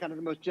because it's kind of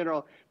the most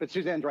general. But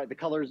Suzanne's right. The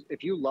colors,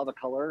 if you love a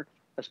color,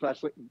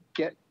 especially,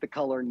 get the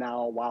color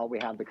now while we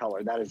have the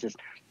color. That is just,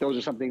 those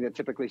are something that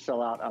typically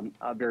sell out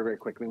very, very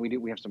quickly.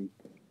 We have some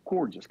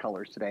gorgeous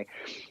colors today.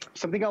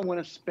 Something I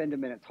want to spend a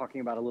minute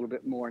talking about a little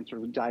bit more and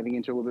sort of diving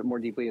into a little bit more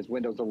deeply is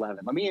Windows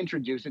 11. Let me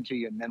introduce it to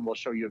you, and then we'll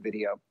show you a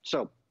video.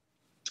 So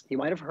you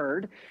might have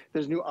heard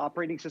there's a new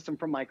operating system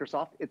from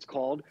Microsoft. It's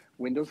called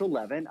Windows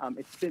 11.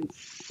 It's been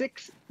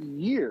 6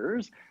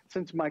 years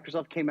since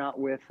Microsoft came out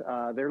with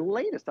their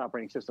latest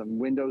operating system,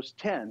 Windows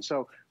 10.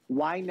 So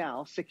why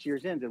now, 6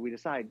 years in, did we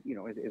decide,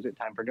 is it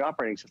time for a new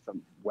operating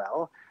system?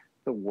 Well,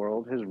 the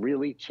world has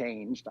really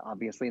changed,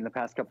 obviously, in the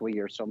past couple of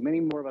years. So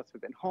many more of us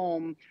have been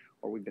home,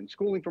 or we've been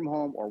schooling from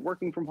home, or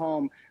working from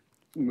home.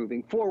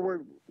 Moving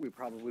forward, we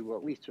probably will,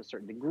 at least to a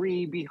certain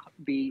degree,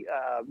 be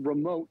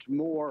remote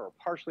more, or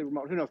partially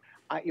remote. Who knows?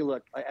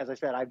 Look, as I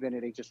said, I've been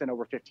at HSN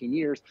over 15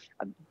 years.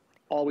 I've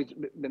always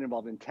been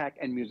involved in tech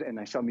and music, and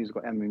I sell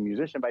musical. I'm a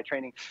musician by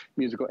training,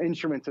 musical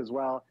instruments as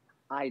well.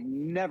 I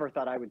never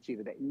thought I would see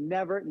the day.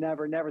 Never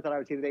thought I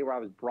would see the day where I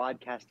was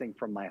broadcasting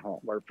from my home,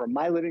 or from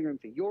my living room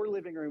to your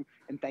living room.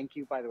 And thank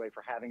you, by the way,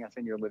 for having us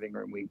in your living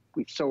room. We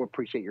so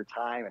appreciate your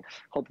time and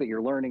hope that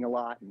you're learning a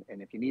lot.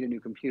 And if you need a new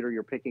computer,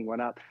 you're picking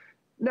one up.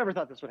 Never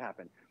thought this would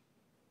happen.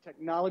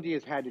 Technology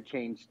has had to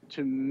change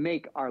to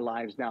make our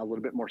lives now a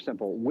little bit more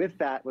simple. With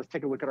that, let's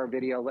take a look at our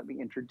video. Let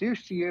me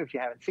introduce to you, if you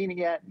haven't seen it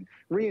yet, and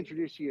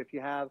reintroduce to you if you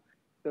have,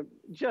 the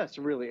just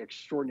really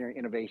extraordinary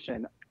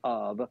innovation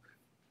of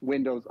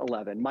Windows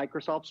 11,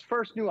 Microsoft's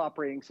first new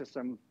operating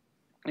system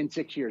in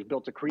 6 years,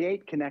 built to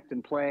create, connect,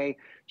 and play,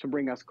 to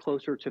bring us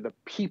closer to the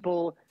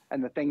people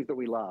and the things that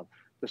we love.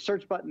 The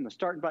search button, the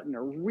start button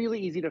are really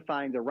easy to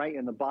find. They're right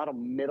in the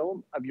bottom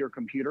middle of your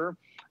computer.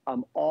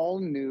 All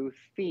new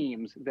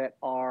themes that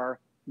are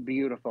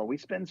beautiful. We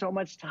spend so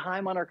much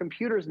time on our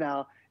computers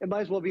now, it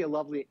might as well be a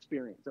lovely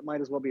experience. It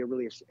might as well be a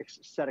really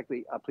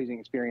aesthetically pleasing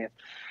experience.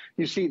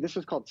 You see, this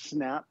is called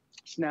Snap.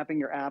 Snapping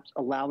your apps,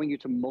 allowing you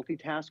to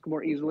multitask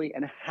more easily,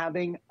 and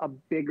having a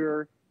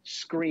bigger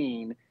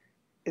screen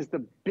is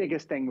the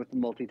biggest thing with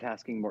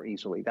multitasking more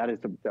easily. That is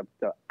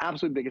the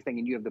absolute biggest thing,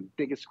 and you have the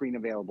biggest screen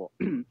available.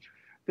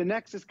 The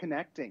next is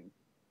connecting.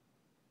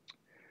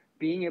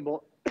 Being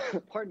able,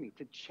 pardon me,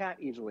 to chat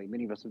easily.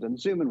 Many of us have done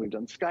Zoom and we've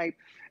done Skype.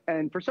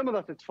 And for some of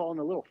us, it's fallen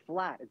a little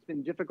flat. It's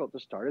been difficult to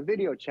start a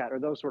video chat or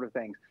those sort of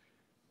things.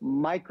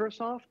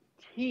 Microsoft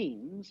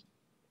Teams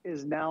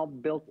is now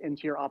built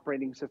into your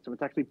operating system.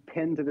 It's actually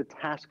pinned to the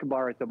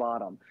taskbar at the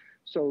bottom.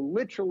 So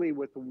literally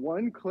with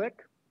one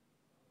click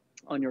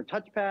on your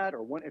touchpad,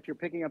 or if you're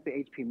picking up the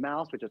HP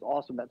mouse, which is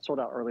awesome, that sold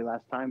out early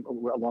last time,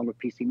 along with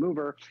PC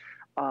Mover.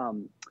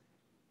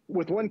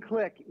 With one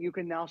click, you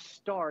can now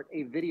start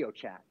a video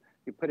chat.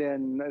 You put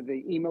in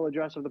the email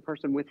address of the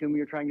person with whom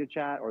you're trying to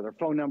chat, or their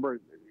phone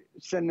number,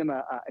 send them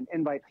an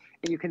invite,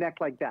 and you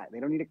connect like that. They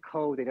don't need a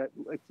code.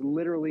 It's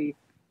literally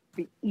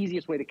the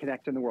easiest way to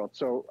connect in the world.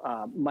 So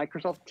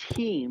Microsoft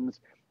Teams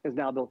is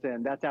now built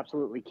in. That's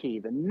absolutely key.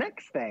 The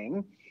next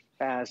thing,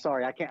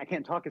 sorry, I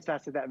can't talk as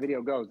fast as that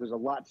video goes. There's a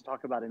lot to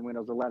talk about in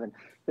Windows 11.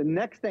 The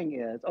next thing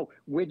is,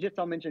 widgets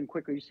I'll mention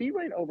quickly. You see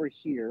right over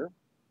here,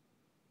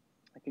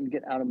 I can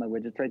get out of my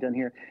widgets right down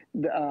here.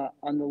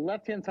 On the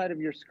left-hand side of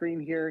your screen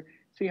here,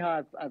 see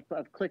how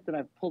I've clicked and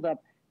I've pulled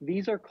up.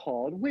 These are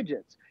called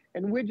widgets.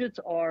 And widgets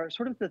are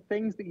sort of the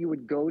things that you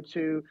would go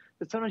to,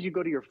 that sometimes you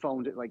go to your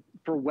phone to, like,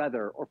 for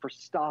weather or for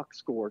stock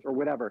scores or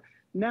whatever.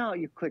 Now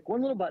you click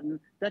one little button,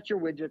 that's your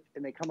widget,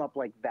 and they come up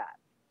like that.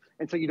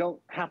 And so you don't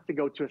have to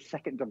go to a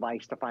second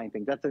device to find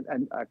things. That's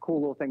a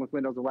cool little thing with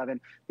Windows 11.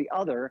 The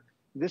other,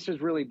 this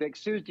is really big.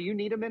 Suze, do you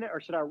need a minute,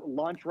 or should I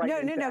launch right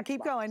into No, Xbox?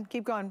 keep going,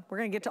 keep going. We're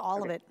gonna get to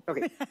all of it.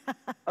 Okay,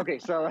 okay,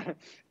 so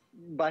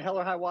by hell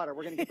or high water,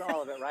 we're gonna get to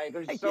all of it, right?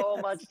 There's so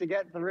much to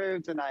get through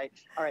tonight.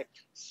 All right,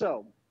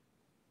 so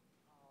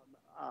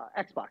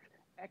Xbox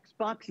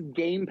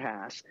Game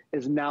Pass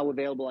is now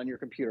available on your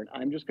computer. And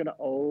I'm just gonna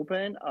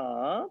open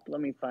up,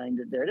 let me find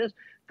it, there it is,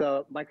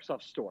 the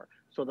Microsoft Store.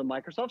 So the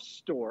Microsoft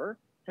Store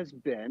has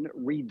been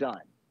redone.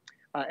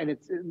 And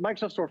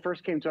Microsoft Store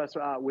first came to us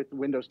with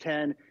Windows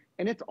 10,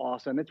 and it's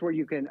awesome. It's where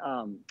you can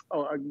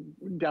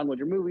download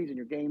your movies and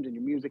your games and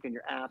your music and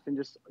your apps and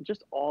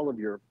just all of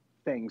your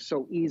things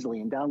so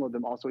easily, and download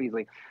them also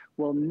easily.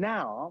 Well,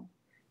 now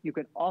you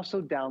can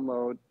also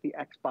download the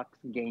Xbox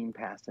Game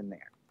Pass in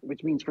there,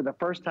 which means for the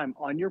first time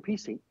on your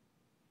PC,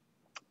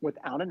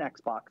 without an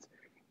Xbox,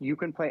 you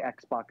can play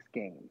Xbox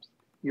games.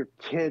 Your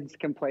kids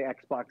can play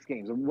Xbox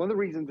games. And one of the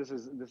reasons this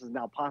is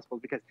now possible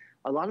is because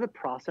a lot of the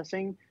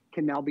processing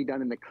can now be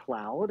done in the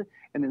cloud,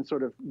 and then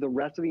sort of the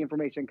rest of the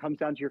information comes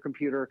down to your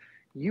computer.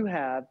 You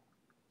have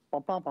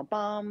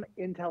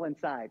Intel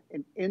inside,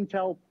 an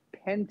Intel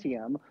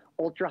Pentium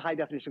ultra high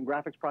definition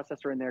graphics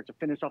processor in there to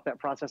finish off that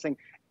processing.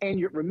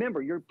 And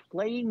remember, you're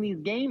playing these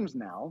games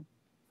now,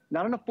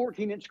 not on a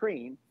 14-inch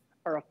screen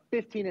or a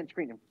 15-inch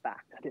screen. In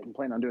fact, I didn't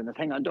plan on doing this.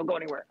 Hang on, don't go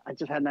anywhere. I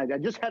just had an idea. I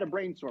just had a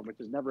brainstorm, which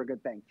is never a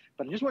good thing.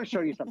 But I just want to show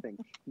you something.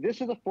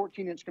 This is a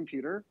 14-inch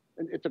computer.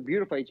 It's a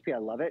beautiful HP. I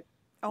love it.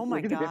 Oh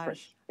my gosh. Look at the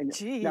difference.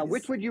 And now,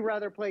 which would you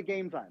rather play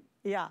games on?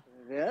 Yeah.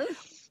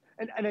 This?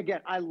 And again,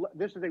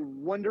 this is a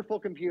wonderful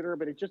computer,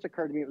 but it just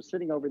occurred to me, it was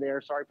sitting over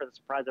there. Sorry for the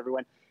surprise,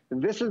 everyone.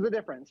 This is the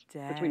difference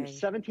between a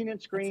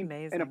 17-inch screen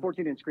and a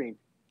 14-inch screen.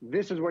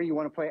 This is where you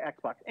want to play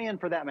Xbox. And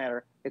for that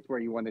matter, it's where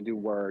you want to do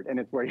Word, and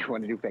it's where you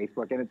want to do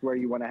Facebook, and it's where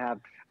you want to have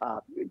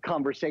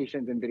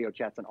conversations and video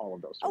chats and all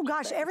of those. Oh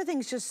gosh,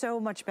 everything's just so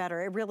much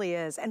better. It really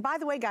is. And by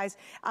the way, guys,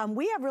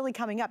 we have really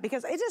coming up,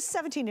 because it is a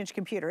 17-inch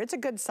computer. It's a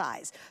good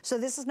size. So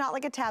this is not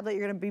like a tablet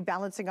you're going to be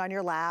balancing on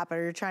your lap,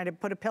 or you're trying to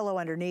put a pillow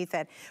underneath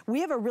it. We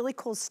have a really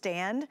cool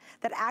stand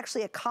that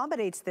actually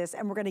accommodates this,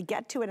 and we're going to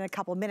get to it in a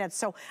couple minutes.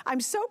 So I'm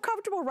so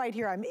comfortable right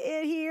here. I'm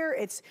in here.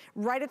 It's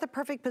right at the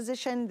perfect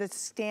position. The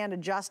stand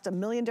adjusts a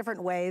million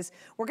different ways.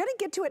 We're going to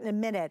get to it in a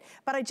minute,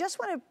 but I just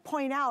want to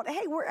point out,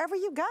 hey, wherever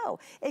you go,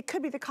 it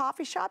could be the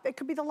coffee shop, it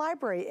could be the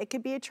library, it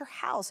could be at your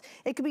house,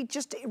 it could be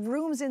just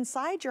rooms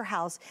inside your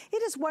house.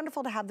 It is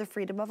wonderful to have the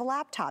freedom of a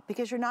laptop,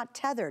 because you're not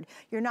tethered.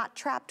 You're not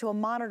trapped to a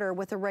monitor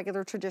with a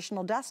regular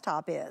traditional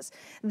desktop is.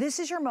 This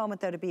is your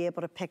moment, though, to be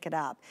able to pick it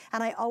up.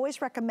 And I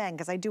always recommend,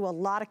 because I do a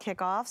lot of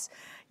kickoffs,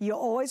 you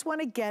always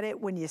want to get it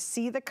when you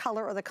see the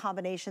color or the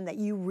combination that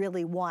you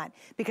really want.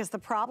 Because the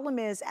problem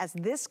is, as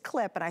this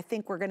clip, and I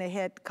think we're going to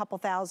hit a couple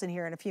thousand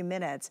here in a few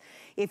minutes,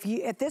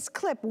 at this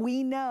clip,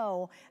 we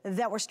know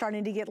that we're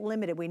starting to get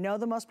limited. We know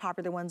the most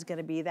popular one's going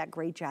to be that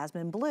great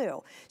jasmine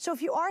blue. So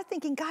if you are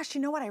thinking, gosh,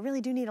 you know what, I really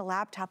do need a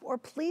laptop, or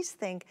please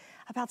think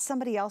about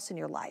somebody else in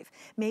your life.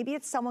 Maybe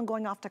it's someone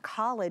going off to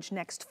college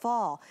next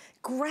fall.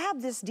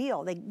 Grab this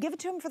deal. They give it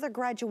to them for their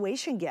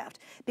graduation gift,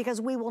 because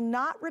we will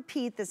not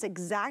repeat this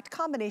exact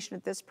combination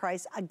at this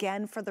price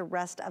again for the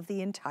rest of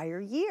the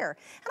entire year.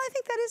 And I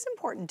think that is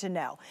important to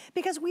know,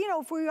 because we know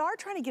if we are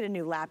trying to get a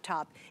new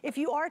laptop, if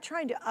you are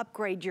trying to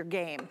upgrade your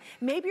game,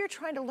 maybe you're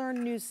trying to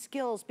learn new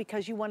skills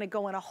because you want to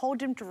go in a whole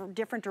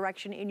different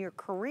direction in your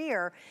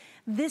career,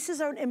 this is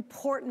an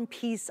important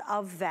piece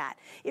of that.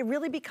 It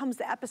really becomes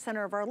the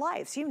epicenter of our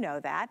lives. You know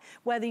that.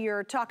 Whether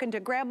you're talking to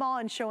grandma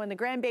and showing the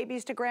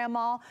grandbabies to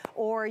grandma,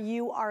 or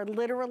you are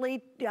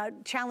literally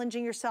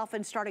challenging yourself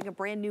and starting a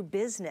brand new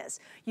business,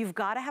 you've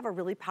got to have a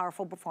really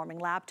powerful performing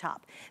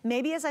laptop.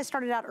 Maybe as I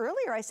started out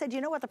earlier, I said,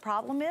 you know what the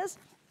problem is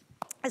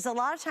a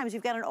lot of times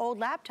you've got an old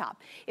laptop.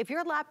 If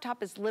your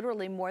laptop is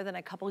literally more than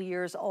a couple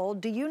years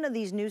old, do you know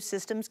these new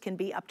systems can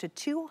be up to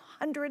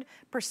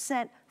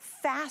 200%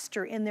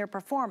 faster in their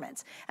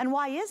performance? And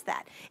why is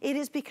that? It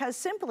is because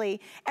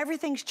simply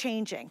everything's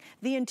changing.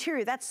 The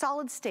interior, that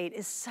solid state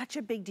is such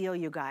a big deal,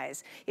 you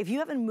guys. If you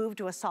haven't moved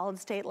to a solid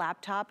state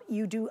laptop,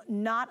 you do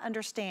not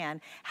understand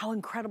how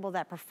incredible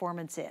that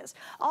performance is.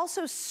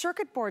 Also,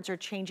 circuit boards are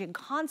changing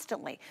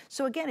constantly.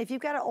 So again, if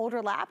you've got an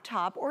older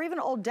laptop or even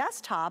an old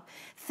desktop,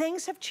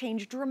 things have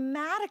changed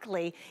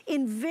dramatically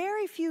in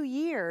very few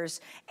years,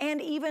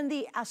 and even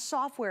the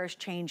software is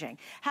changing.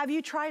 Have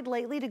you tried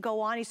lately to go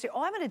on, you say,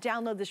 oh, I'm gonna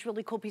download this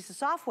really cool piece of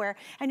software,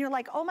 and you're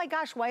like, oh my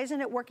gosh, why isn't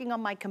it working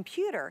on my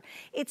computer?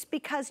 It's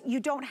because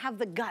you don't have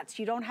the guts,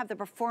 you don't have the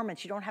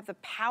performance, you don't have the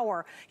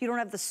power, you don't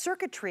have the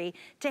circuitry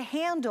to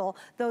handle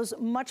those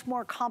much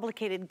more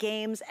complicated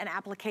games and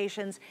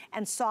applications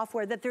and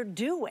software that they're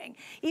doing.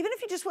 Even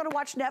if you just wanna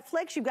watch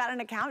Netflix, you've got an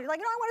account, you're like,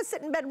 no, I wanna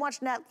sit in bed and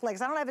watch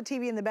Netflix, I don't have a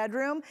TV in the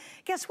bedroom.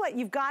 guess what?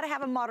 You've got to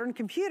have a modern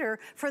computer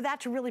for that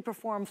to really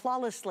perform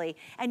flawlessly,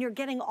 and you're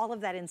getting all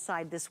of that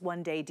inside this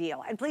one-day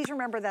deal. And please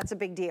remember, that's a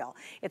big deal.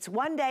 It's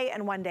one day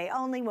and one day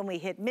only. When we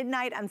hit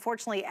midnight,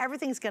 unfortunately,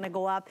 everything's gonna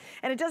go up,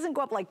 and it doesn't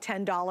go up like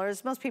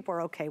 $10. Most people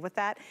are okay with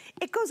that.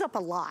 It goes up a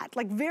lot,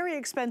 like very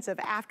expensive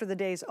after the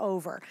day's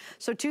over.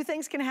 So two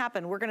things can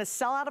happen. We're gonna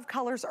sell out of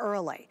colors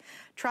early.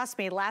 Trust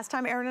me, last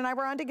time Erin and I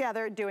were on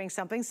together doing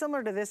something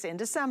similar to this in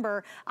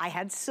December, I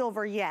had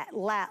silver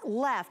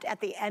left at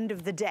the end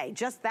of the day.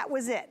 Just that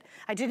was it.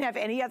 I didn't have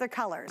any other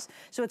colors.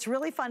 So it's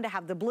really fun to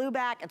have the blue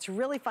back. It's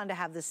really fun to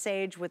have the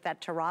sage with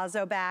that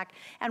terrazzo back.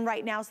 And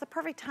right now is the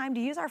perfect time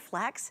to use our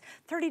Flex.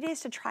 30 days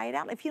to try it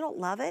out. If you don't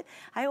love it,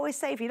 I always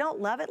say, if you don't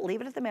love it,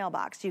 leave it at the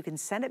mailbox. You can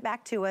send it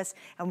back to us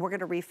and we're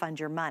gonna refund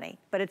your money.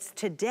 But it's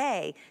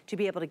today to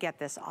be able to get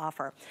this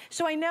offer.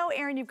 So I know,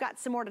 Erin, you've got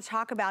some more to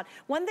talk about.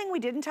 One thing we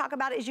didn't talk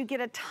about is you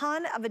get a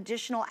ton of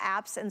additional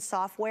apps and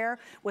software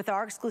with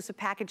our exclusive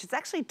package. It's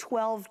actually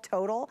 12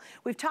 total.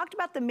 We've talked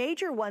about the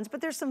major ones,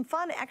 but there's some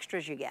fun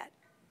extras you get.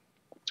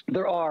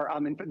 There are.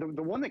 And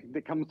the one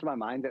that comes to my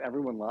mind that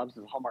everyone loves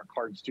is Hallmark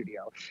Card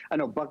Studio. I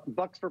know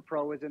Bucks for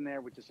Pro is in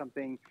there, which is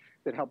something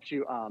that helps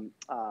you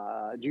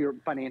do your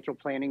financial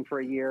planning for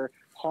a year.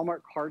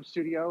 Hallmark Card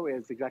Studio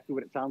is exactly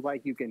what it sounds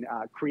like. You can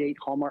create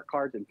Hallmark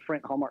cards and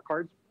print Hallmark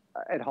cards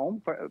at home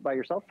by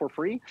yourself for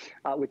free,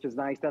 which is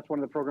nice. That's one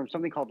of the programs.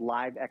 Something called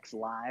LiveX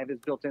Live is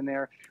built in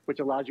there, which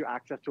allows you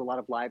access to a lot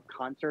of live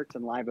concerts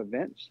and live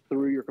events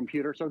through your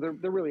computer. So there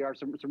really are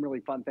some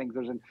really fun things.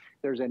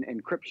 There's an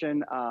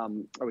encryption,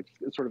 which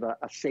is sort of a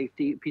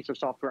safety piece of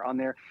software on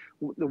there.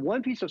 The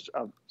one piece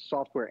of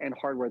software and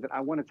hardware that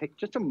I want to take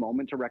just a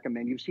moment to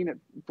recommend, you've seen it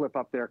flip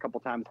up there a couple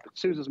times, but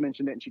Susan's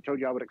mentioned it and she told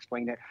you I would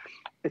explain it.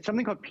 It's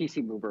something called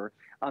PC Mover.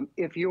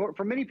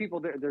 For many people,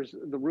 there's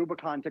the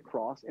Rubicon to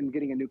cross in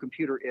getting a new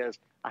computer is,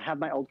 I have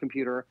my old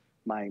computer,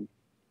 my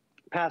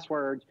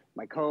passwords,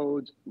 my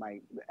codes,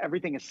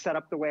 everything is set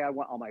up the way I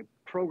want. All my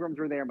programs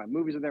are there, my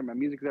movies are there, my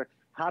music's there.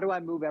 How do I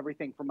move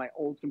everything from my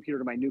old computer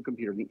to my new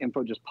computer? The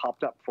info just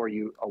popped up for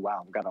you. Oh,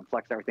 wow, I've got to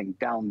flex everything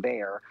down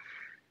there.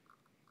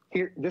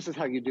 Here, this is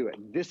how you do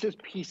it. This is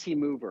PC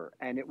Mover,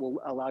 and it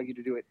will allow you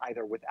to do it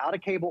either without a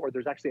cable, or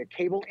there's actually a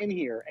cable in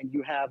here, and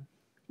you have,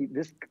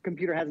 this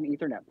computer has an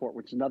Ethernet port,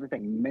 which is another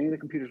thing. Many of the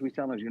computers we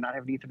sell do not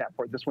have an Ethernet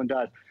port. This one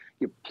does.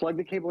 You plug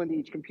the cable into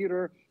each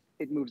computer.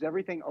 It moves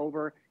everything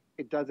over.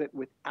 It does it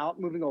without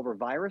moving over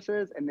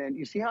viruses. And then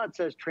you see how it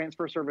says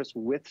transfer service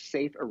with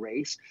safe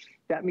erase?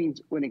 That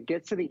means when it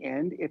gets to the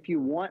end, if you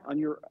want on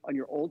your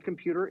old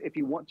computer, if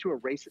you want to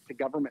erase it to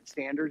government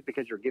standards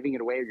because you're giving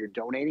it away or you're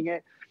donating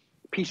it,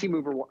 PC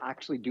Mover will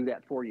actually do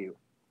that for you.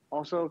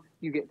 Also,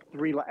 you get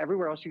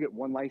everywhere else you get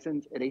one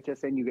license. At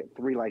HSN, you get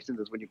 3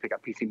 licenses when you pick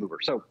up PC Mover.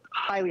 So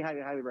highly, highly,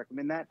 highly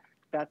recommend that.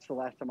 That's the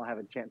last time I'll have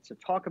a chance to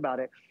talk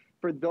about it.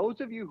 For those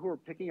of you who are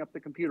picking up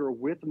the computer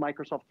with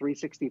Microsoft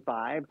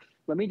 365,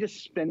 let me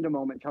just spend a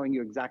moment telling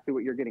you exactly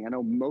what you're getting. I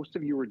know most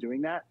of you are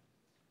doing that,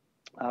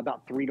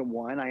 about 3 to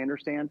 1, I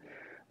understand.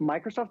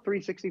 Microsoft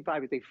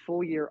 365 is a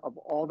full year of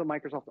all the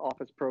Microsoft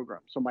Office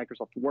programs. So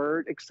Microsoft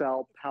Word,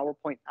 Excel,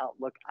 PowerPoint,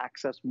 Outlook,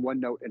 Access,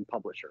 OneNote, and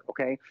Publisher,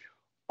 okay?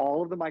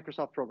 All of the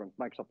Microsoft programs,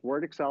 Microsoft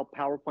Word, Excel,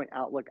 PowerPoint,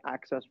 Outlook,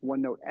 Access,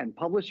 OneNote, and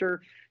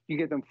Publisher. You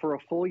get them for a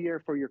full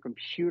year for your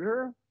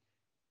computer,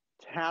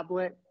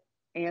 tablet,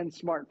 and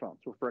smartphone.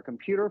 So for a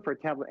computer, for a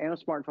tablet, and a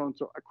smartphone,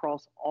 so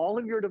across all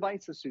of your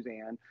devices,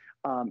 Suzanne,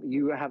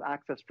 you have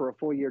access for a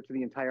full year to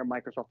the entire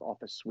Microsoft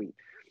Office suite.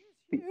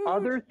 The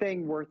other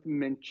thing worth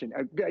mentioning,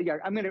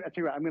 I'm going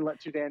to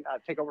let Suzanne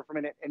take over for a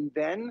minute, and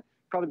then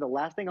probably the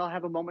last thing I'll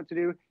have a moment to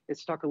do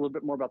is to talk a little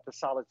bit more about the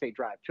solid state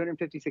drive.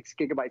 256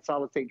 gigabyte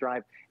solid state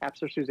drive.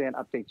 After Suzanne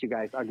updates you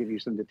guys, I'll give you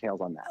some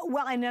details on that.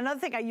 Well, and another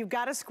thing you've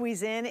got to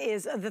squeeze in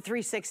is the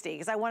 360,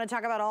 because I want to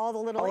talk about all the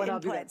little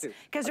inputs,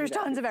 because there's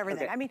tons of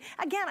everything. Okay. I mean,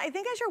 again, I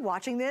think as you're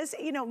watching this,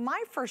 you know,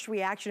 my first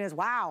reaction is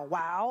wow,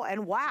 wow,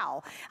 and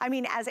wow. I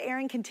mean, as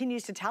Erin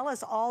continues to tell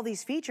us all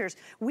these features,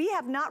 we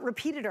have not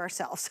repeated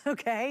ourselves,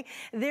 okay?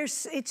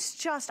 It's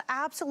just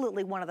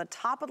absolutely one of the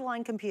top of the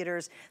line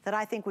computers that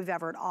I think we've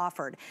ever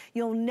offered.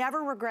 You'll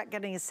never regret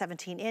getting a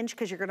 17-inch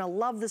because you're going to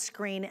love the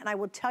screen, and I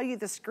will tell you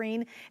the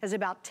screen is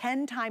about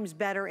 10 times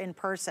better in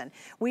person.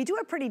 We do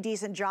a pretty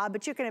decent job,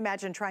 but you can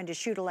imagine trying to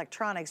shoot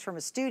electronics from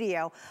a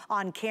studio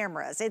on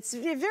cameras. It's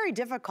very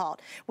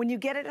difficult. When you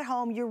get it at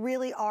home, you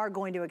really are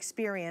going to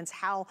experience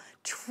how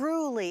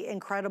truly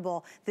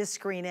incredible this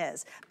screen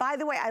is. By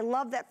the way, I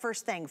love that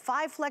first thing,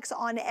 5 Flex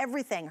on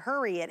everything.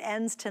 Hurry, it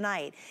ends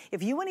tonight.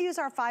 If you want to use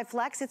our 5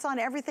 Flex, it's on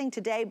everything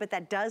today, but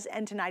that does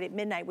end tonight at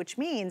midnight, which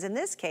means in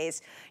this case,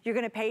 you're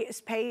going to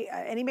pay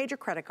any major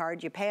credit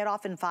card. You pay it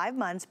off in 5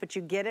 months, but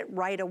you get it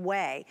right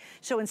away.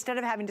 So instead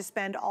of having to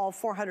spend all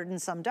 $400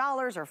 and some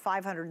dollars or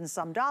 $500 and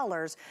some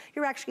dollars,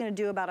 you're actually going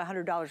to do about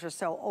 $100 or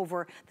so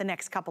over the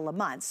next couple of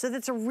months. So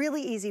that's a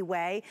really easy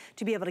way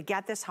to be able to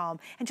get this home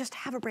and just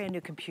have a brand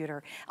new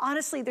computer.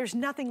 Honestly, there's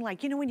nothing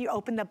like, you know, when you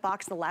open the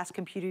box, the last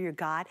computer you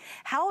got,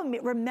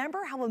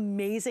 remember how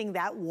amazing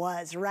that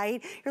was,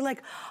 right? You're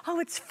like, oh,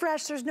 it's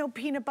fresh. There's no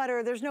peanut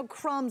butter. There's no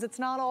crumbs. It's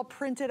not all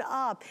printed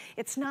up.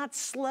 It's not not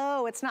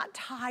slow, it's not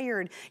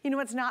tired, you know,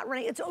 it's not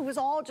running, it was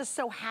all just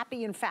so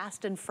happy and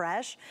fast and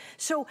fresh.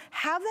 So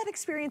have that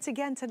experience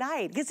again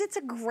tonight, because it's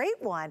a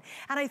great one.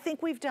 And I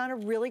think we've done a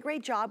really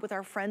great job with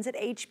our friends at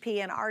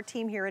HP and our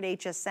team here at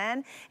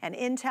HSN and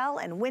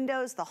Intel and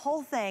Windows, the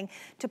whole thing,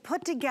 to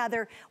put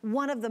together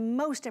one of the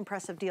most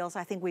impressive deals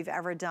I think we've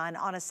ever done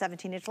on a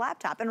 17-inch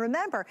laptop. And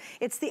remember,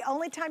 it's the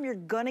only time you're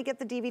gonna get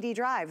the DVD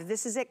drive.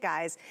 This is it,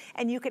 guys.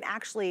 And you can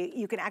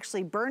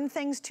actually burn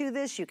things to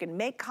this. You can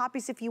make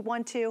copies if you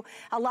want to.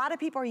 A lot of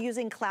people are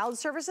using cloud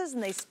services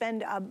and they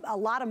spend a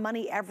lot of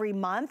money every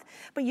month,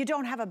 but you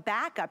don't have a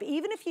backup.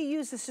 Even if you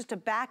use this just to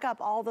back up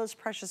all those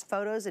precious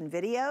photos and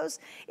videos,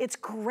 it's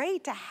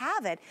great to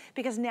have it,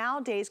 because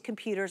nowadays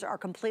computers are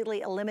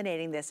completely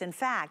eliminating this. In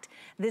fact,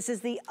 this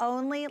is the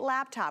only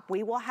laptop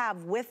we will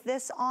have with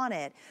this on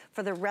it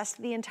for the rest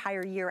of the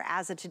entire year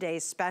as of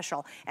today's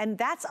special. And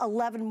that's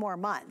 11 more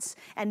months.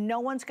 And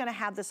no one's gonna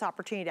have this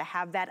opportunity to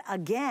have that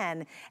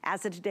again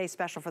as of today's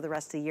special for the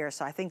rest of the year.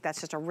 So I think that's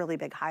just a really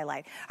big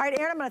highlight. All right,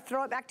 Aaron, I'm gonna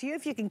throw it back to you.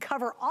 If you can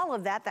cover all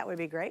of that, that would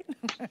be great.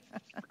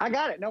 I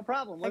got it, no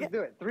problem. Let's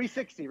do it.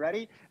 360,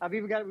 ready?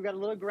 We've got a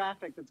little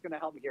graphic that's gonna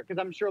help me here,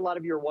 because I'm sure a lot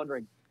of you are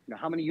wondering, you know,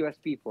 how many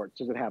USB ports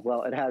does it have?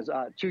 Well, it has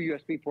 2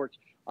 USB ports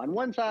on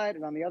one side,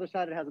 and on the other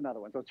side it has another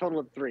one, so a total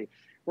of 3.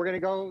 We're gonna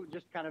go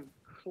just kind of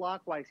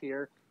clockwise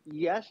here.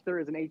 Yes, there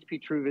is an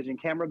HP True Vision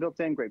camera built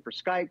in, great for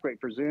Skype,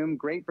 great for Zoom,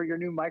 great for your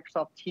new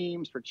Microsoft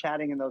Teams, for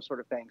chatting and those sort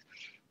of things.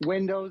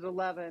 Windows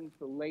 11,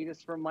 the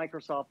latest from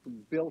Microsoft,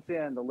 built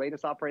in, the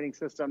latest operating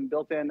system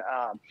built in.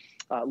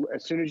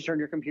 As soon as you turn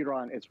your computer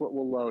on, it's what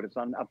will load. It's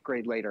on an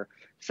upgrade later.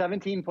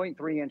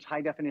 17.3-inch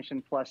high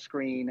definition plus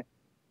screen.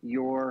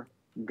 You're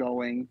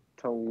going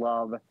to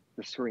love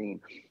the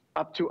screen.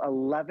 Up to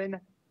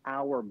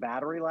 11-hour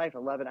battery life.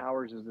 11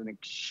 hours is an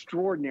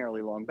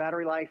extraordinarily long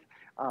battery life.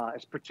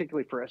 It's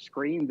particularly for a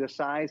screen this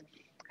size.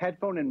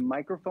 Headphone and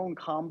microphone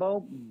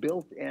combo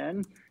built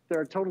in. There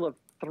are a total of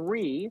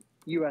 3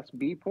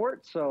 USB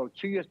ports. So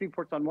 2 USB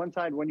ports on one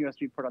side, 1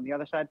 USB port on the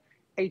other side.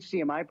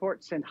 HDMI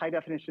port, send high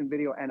definition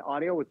video and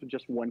audio with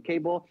just 1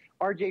 cable.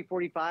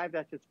 RJ45,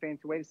 that's its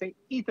fancy way to say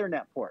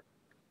Ethernet port.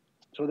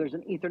 So there's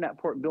an Ethernet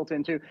port built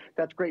into.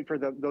 That's great for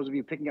those of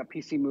you picking up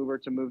PC Mover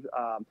to move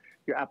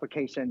your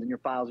applications and your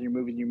files and your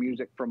movies and your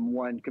music from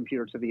one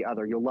computer to the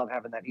other. You'll love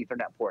having that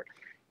Ethernet port.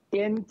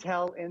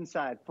 Intel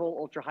Inside, full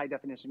ultra high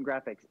definition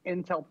graphics.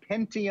 Intel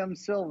Pentium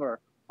Silver,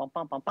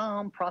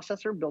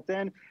 processor built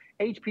in.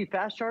 HP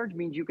Fast Charge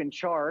means you can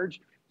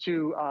charge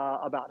to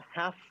about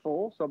half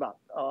full, so about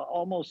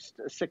almost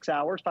 6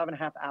 hours,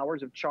 5.5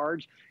 hours of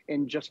charge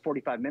in just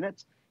 45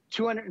 minutes.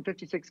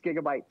 256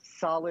 gigabyte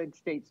solid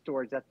state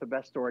storage. That's the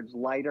best storage.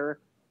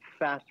 Lighter,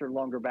 faster,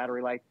 longer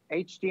battery life.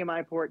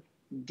 HDMI port,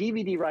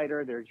 DVD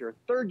writer. There's your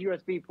 3rd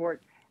USB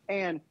port,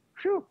 and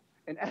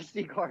an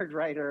SD card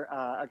writer,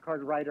 a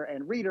card writer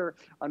and reader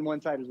on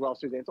one side as well.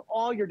 So it's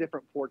all your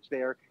different ports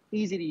there.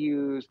 Easy to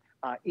use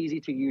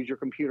your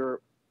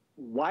computer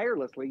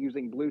wirelessly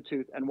using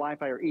Bluetooth and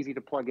Wi-Fi, are easy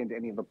to plug into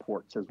any of the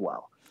ports as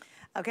well.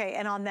 Okay,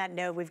 and on that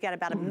note, we've got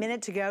about a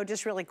minute to go,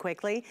 just really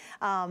quickly.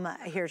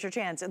 Here's your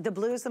chance. The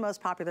blue is the most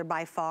popular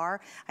by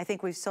far. I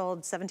think we've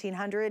sold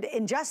 1,700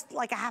 in just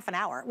like a half an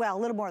hour. Well, a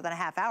little more than a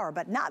half hour,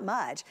 but not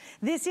much.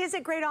 This is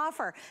a great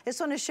offer. Just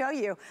want to show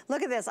you.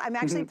 Look at this. I'm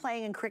actually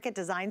playing in Cricut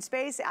Design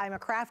Space. I'm a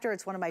crafter.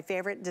 It's one of my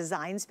favorite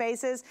design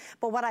spaces.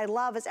 But what I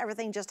love is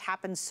everything just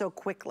happens so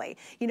quickly.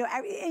 You know,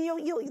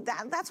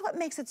 and that's what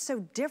makes it so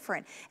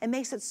different. It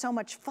makes it so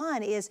much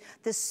fun, is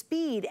the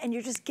speed, and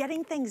you're just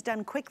getting things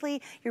done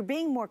quickly. You're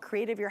being more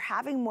creative, you're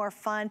having more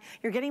fun,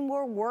 you're getting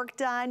more work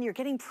done, you're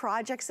getting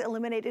projects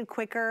eliminated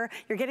quicker,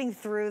 you're getting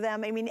through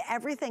them. I mean,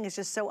 everything is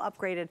just so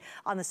upgraded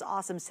on this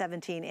awesome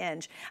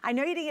 17-inch. I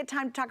know you didn't get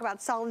time to talk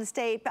about solid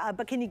state,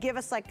 but can you give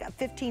us like a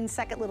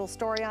 15-second little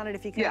story on it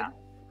if you could?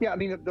 Yeah, I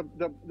mean,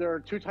 there are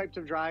 2 types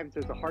of drives.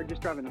 There's a hard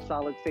disk drive and a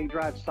solid state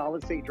drive.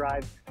 Solid state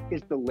drive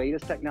is the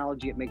latest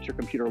technology. It makes your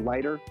computer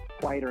lighter,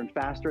 quieter, and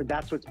faster.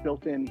 That's what's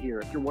built in here.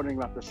 If you're wondering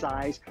about the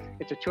size,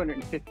 it's a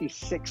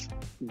 256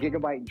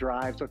 gigabyte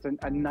drive. So it's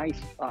a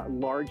nice,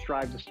 large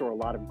drive to store a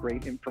lot of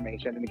great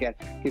information. And again,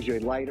 gives you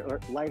a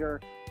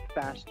lighter,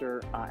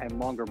 faster, and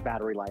longer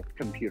battery life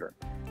computer.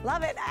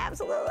 Love it,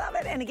 absolutely love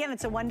it. And again,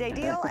 it's a 1-day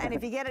deal. And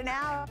if you get it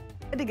now,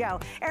 good to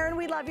go. Aaron,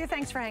 we love you.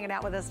 Thanks for hanging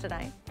out with us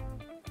tonight.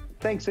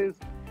 Thanks, Suze.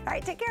 All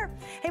right, take care.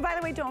 Hey, by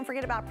the way, don't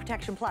forget about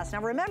Protection Plus.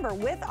 Now remember,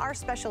 with our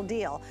special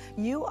deal,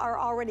 you are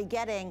already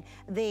getting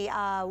the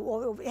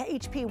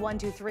HP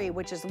 123,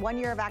 which is 1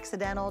 year of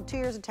accidental, 2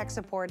 years of tech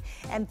support,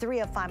 and 3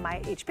 of Find My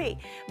HP.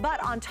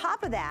 But on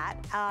top of that,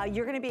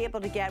 you're gonna be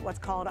able to get what's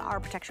called our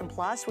Protection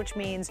Plus, which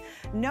means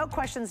no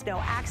questions, no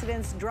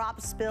accidents,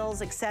 drops,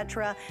 spills,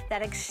 etc.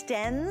 That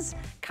extends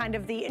kind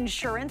of the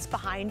insurance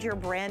behind your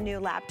brand new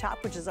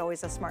laptop, which is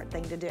always a smart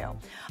thing to do.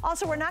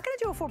 Also, we're not gonna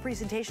do a full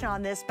presentation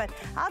on this, but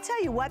I'll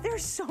tell you what, what?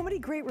 There's so many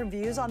great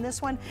reviews on this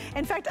one.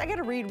 In fact, I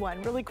gotta read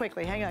one really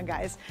quickly. Hang on,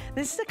 guys.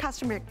 This is a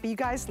custom rig, but you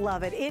guys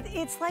love it.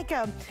 It's like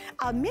a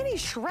mini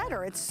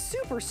shredder. It's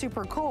super,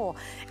 super cool.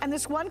 And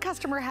this one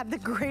customer had the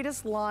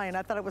greatest line.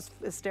 I thought it was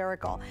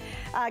hysterical.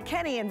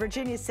 Kenny in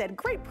Virginia said,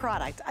 great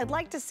product. I'd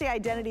like to see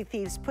identity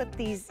thieves put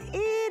these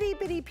itty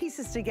bitty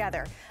pieces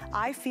together.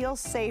 I feel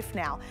safe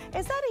now.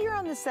 Is that here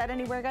on the set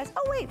anywhere, guys?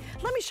 Oh wait,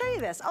 let me show you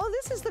this. Oh,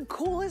 this is the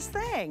coolest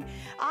thing.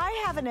 I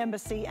have an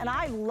embassy and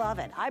I love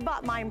it. I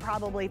bought mine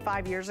probably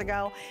 5 years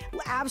ago.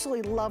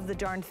 Absolutely love the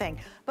darn thing.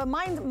 But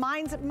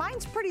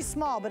mine's pretty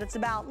small, but it's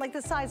about like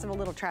the size of a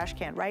little trash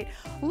can, right?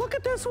 Look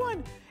at this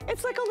one.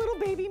 It's like a little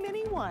baby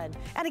mini one.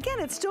 And again,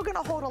 it's still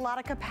gonna hold a lot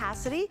of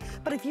capacity,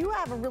 but if you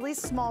have a really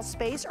small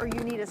space or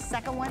you need a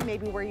second one,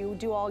 maybe where you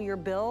do all your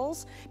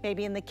bills,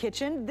 maybe in the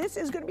kitchen, this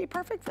is gonna be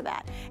perfect for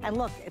that. And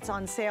look, it's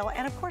on sale,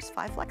 and of course,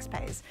 5 flex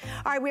pays.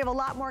 All right, we have a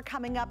lot more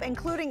coming up,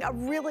 including a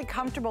really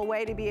comfortable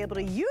way to be able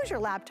to use your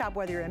laptop,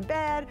 whether you're in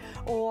bed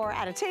or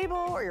at a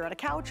table or you're at a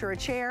couch or a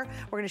chair.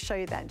 We're gonna show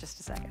you that in just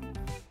a second.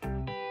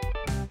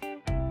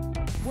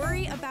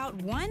 Worry about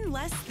one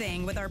less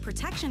thing with our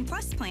Protection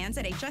Plus plans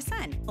at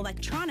HSN.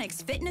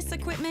 Electronics, fitness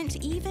equipment,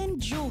 even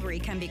jewelry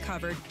can be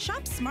covered.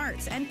 Shop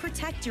smarts and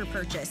protect your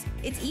purchase.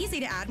 It's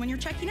easy to add when you're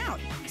checking out.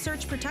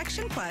 Search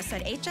Protection Plus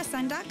at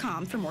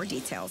hsn.com for more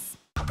details.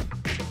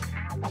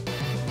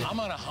 I'm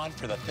on a hunt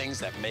for the things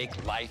that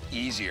make life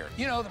easier.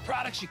 You know, the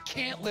products you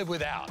can't live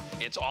without.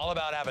 It's all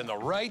about having the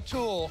right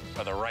tool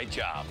for the right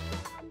job.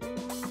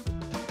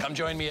 Come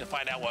join me and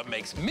find out what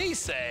makes me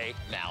say,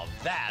 now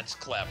that's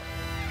clever.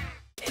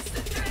 It's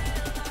the thrill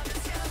of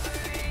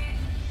discovery.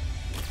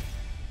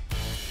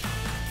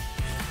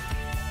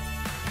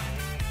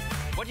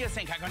 What do you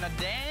think? I'm gonna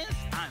dance?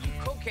 I'm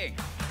cooking.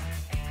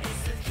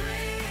 It's the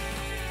thrill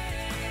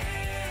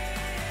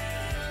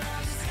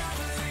of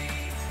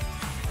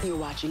discovery. You're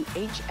watching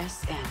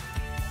HSN.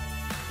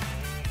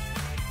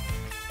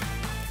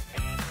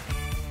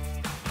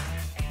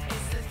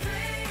 It's the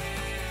thrill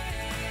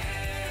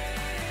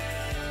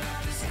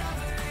of discovery.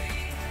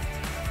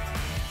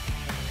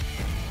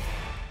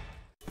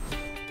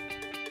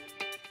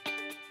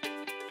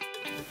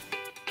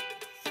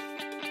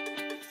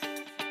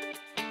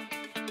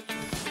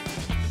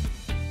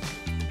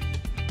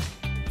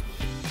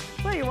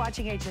 Well, you're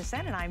watching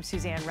HSN, and I'm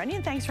Suzanne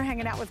Runyon. Thanks for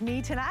hanging out with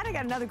me tonight. I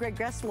got another great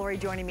guest, Lori,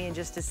 joining me in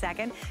just a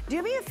second.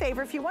 Do me a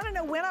favor, if you want to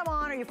know when I'm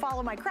on, or you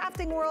follow my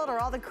crafting world or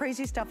all the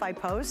crazy stuff I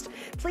post,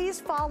 please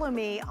follow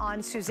me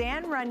on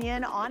Suzanne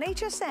Runyon on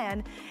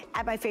HSN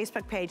at my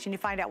Facebook page, and you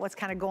find out what's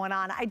kind of going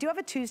on. I do have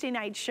a Tuesday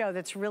night show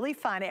that's really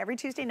fun. Every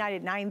Tuesday night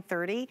at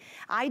 9:30,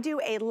 I do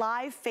a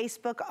live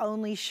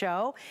Facebook-only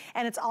show,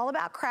 and it's all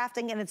about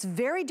crafting, and it's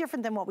very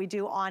different than what we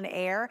do on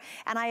air.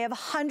 And I have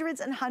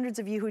hundreds and hundreds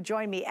of you who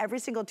join me every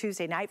single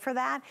Tuesday night for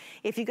that.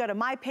 If you go to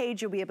my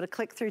page, you'll be able to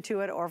click through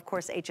to it, or of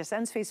course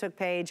HSN's Facebook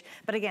page.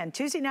 But again,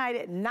 Tuesday night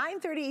at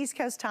 9:30 East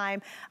Coast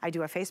time, I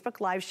do a Facebook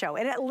live show,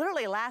 and it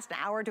literally lasts an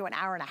hour to an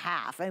hour and a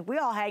half, and we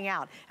all hang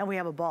out and we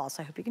have a ball,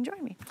 so I hope you can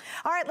join me.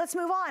 All right, let's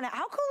move on.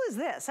 How cool is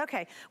this?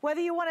 Okay, whether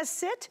you want to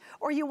sit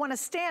or you want to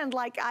stand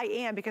like I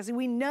am, because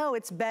we know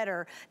it's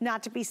better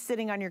not to be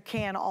sitting on your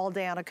can all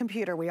day on a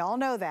computer. We all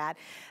know that.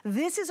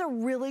 This is a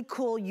really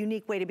cool,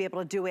 unique way to be able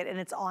to do it, and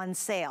it's on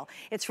sale.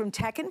 It's from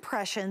Tech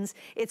Impressions.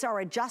 It's our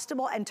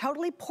adjustable and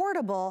totally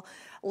portable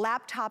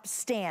laptop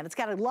stand. It's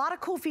got a lot of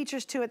cool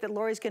features to it that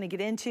Lori's going to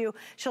get into.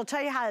 She'll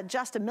tell you how to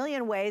adjust a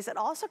million ways. It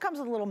also comes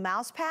with a little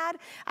mouse pad.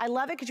 I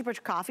love it because you put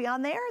your coffee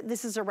on there.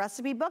 This is a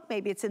recipe book.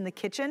 Maybe it's in the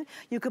kitchen.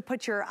 You could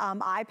put your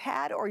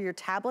iPad or your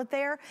tablet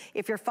there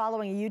if you're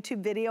following a YouTube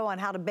video on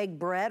how to bake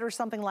bread or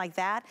something like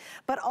that.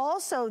 But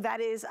also that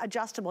is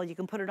adjustable. You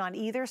can put it on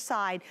either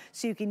side,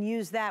 so you can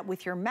use that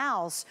with your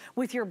mouse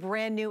with your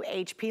brand new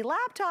HP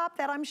laptop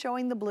that I'm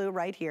showing the blue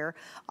right here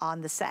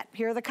on the set.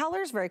 Here are the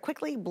colors very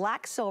quickly: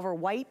 black, silver,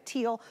 white,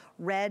 teal,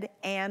 red,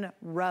 and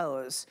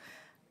rose.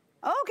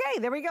 Okay,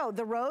 there we go.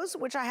 The rose,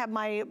 which I have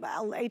my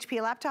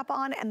HP laptop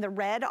on, and the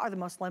red are the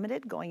most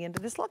limited going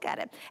into this. Look at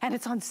it. And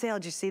it's on sale.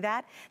 Did you see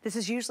that? This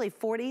is usually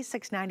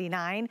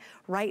 $46.99.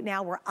 Right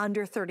now, we're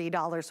under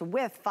 $30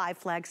 with 5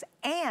 flex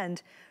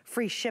and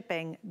free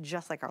shipping,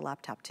 just like our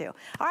laptop, too.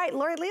 All right,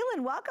 Lori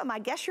Leland, welcome. I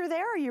guess you're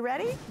there. Are you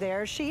ready?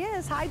 There she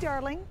is. Hi,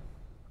 darling.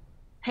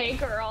 Hey,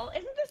 girl.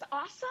 Isn't this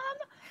awesome?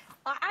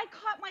 I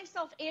caught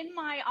myself in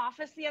my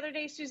office the other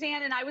day,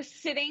 Suzanne, and I was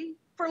sitting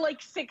for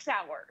like 6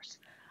 hours.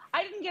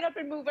 I didn't get up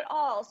and move at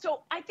all.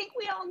 So I think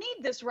we all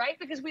need this, right?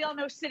 Because we all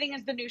know sitting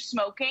is the new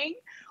smoking.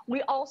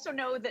 We also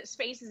know that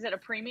space is at a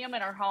premium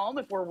in our home.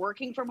 If we're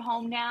working from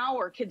home now,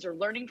 or kids are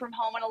learning from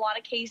home in a lot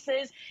of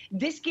cases,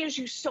 this gives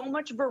you so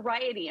much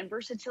variety and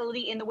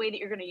versatility in the way that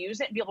you're going to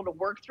use it and be able to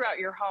work throughout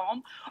your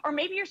home. Or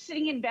maybe you're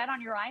sitting in bed on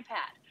your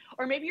iPad.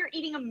 Or maybe you're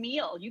eating a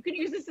meal. You can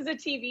use this as a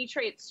TV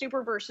tray. It's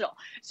super versatile.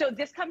 So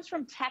this comes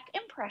from Tech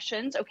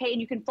Impressions, okay?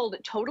 And you can fold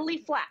it totally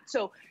flat.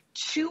 So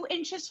 2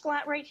 inches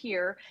flat right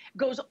here,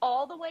 goes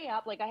all the way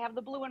up, like I have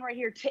the blue one right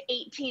here, to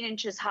 18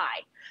 inches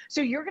high.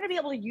 So you're gonna be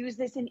able to use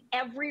this in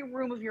every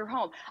room of your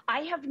home.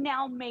 I have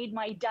now made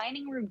my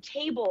dining room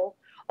table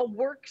a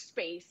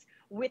workspace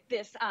with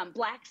this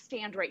black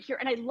stand right here.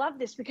 And I love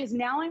this because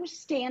now I'm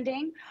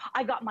standing,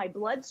 I got my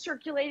blood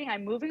circulating,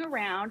 I'm moving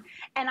around,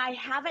 and I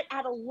have it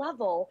at a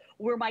level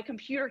where my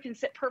computer can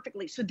sit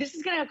perfectly. So this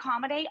is gonna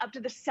accommodate up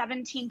to the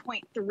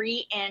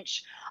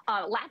 17.3-inch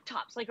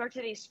laptops like our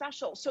today's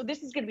special. So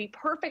this is gonna be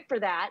perfect for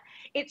that.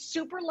 It's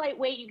super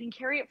lightweight. You can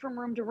carry it from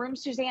room to room,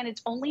 Suzanne.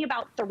 It's only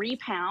about 3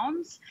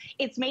 pounds.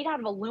 It's made out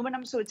of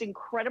aluminum, so it's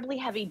incredibly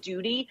heavy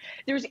duty.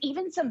 There's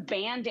even some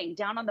banding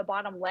down on the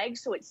bottom leg,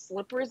 so it's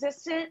slip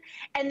resistant.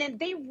 And then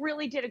they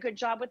really did a good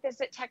job with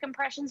this at Tech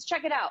Impressions.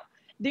 Check it out.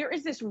 There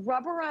is this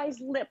rubberized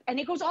lip, and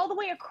it goes all the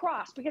way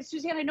across because,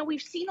 Suzanne, I know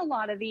we've seen a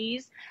lot of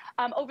these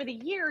over the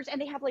years,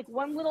 and they have like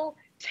one little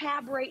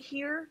tab right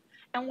here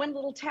and one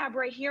little tab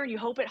right here, and you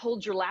hope it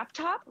holds your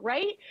laptop,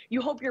 right? You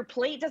hope your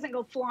plate doesn't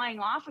go flying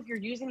off if you're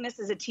using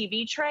this as a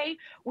TV tray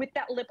with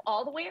that lip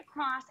all the way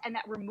across and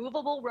that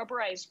removable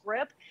rubberized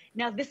grip.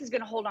 Now this is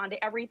gonna hold on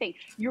to everything.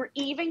 You're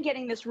even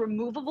getting this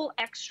removable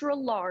extra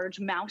large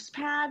mouse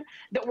pad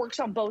that works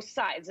on both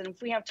sides. And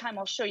if we have time,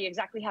 I'll show you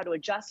exactly how to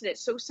adjust it.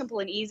 It's so simple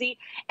and easy.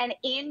 And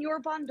in your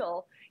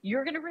bundle,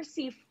 you're gonna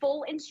receive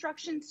full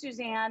instructions,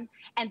 Suzanne,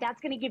 and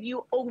that's gonna give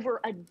you over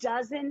a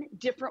dozen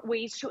different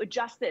ways to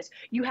adjust this.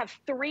 You have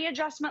 3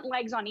 adjustment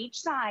legs on each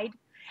side,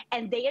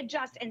 and they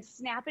adjust and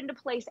snap into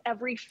place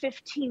every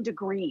 15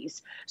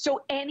 degrees.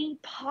 So any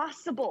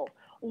possible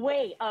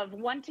way of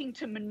wanting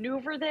to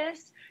maneuver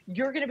this,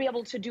 you're gonna be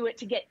able to do it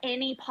to get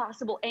any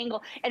possible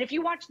angle. And if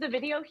you watch the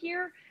video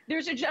here,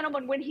 there's a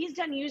gentleman, when he's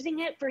done using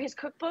it for his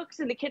cookbooks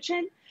in the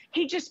kitchen,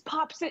 he just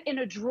pops it in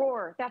a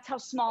drawer. That's how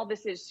small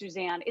this is,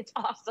 Suzanne. It's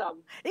awesome.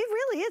 It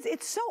really is.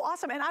 It's so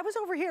awesome. And I was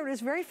over here, it was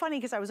very funny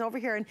because I was over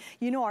here and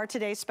you know our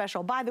today's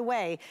special. By the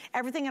way,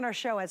 everything in our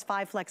show has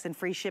 5 flex and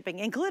free shipping,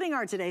 including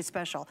our today's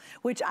special,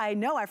 which I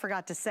know I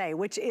forgot to say,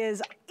 which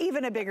is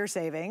even a bigger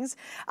savings.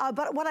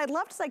 But what I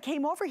loved is I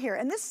came over here,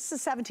 and this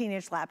is a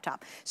 17-inch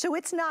laptop. So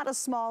it's not a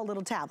small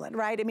little tablet,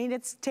 right? I mean,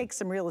 it takes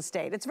some real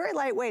estate. It's very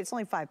lightweight, it's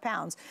only 5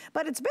 pounds,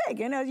 but it's big,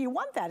 you know, you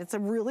want that. It's a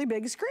really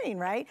big screen,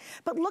 right?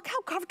 But look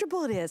how comfortable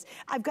it is.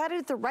 I've got it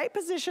at the right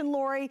position,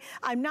 Lori.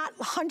 I'm not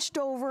hunched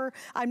over.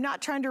 I'm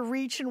not trying to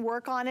reach and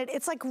work on it.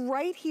 It's like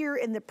right here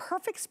in the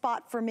perfect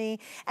spot for me.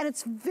 And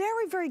it's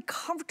very, very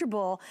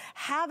comfortable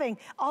having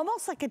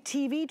almost like a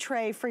TV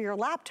tray for your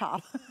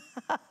laptop.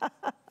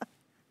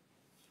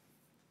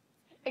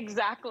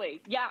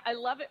 Exactly. Yeah, I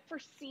love it for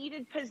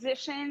seated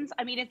positions.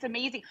 I mean, it's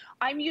amazing.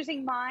 I'm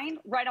using mine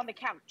right on the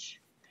couch.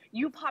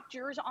 You popped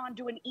yours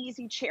onto an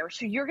easy chair,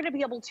 so you're gonna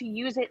be able to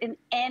use it in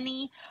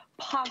any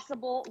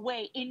possible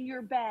way, in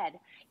your bed,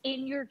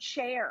 in your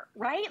chair,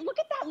 right? Look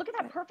at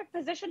that perfect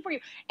position for you.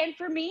 And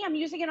for me, I'm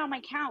using it on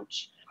my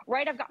couch,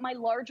 right? I've got my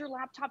larger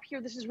laptop here.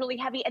 This is really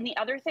heavy. And the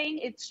other thing,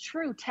 it's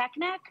true, tech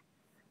neck,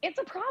 it's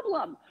a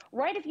problem,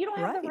 right? If you don't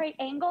have the right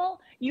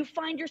angle, you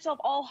find yourself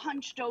all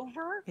hunched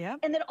over. Yep.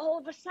 And then all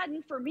of a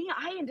sudden, for me,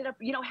 I ended up,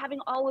 you know, having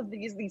all of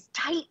these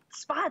tight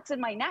spots in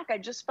my neck. I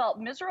just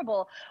felt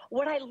miserable.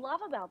 What I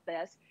love about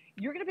this,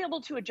 you're gonna be able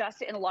to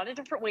adjust it in a lot of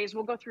different ways.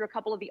 We'll go through a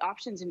couple of the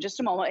options in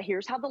just a moment.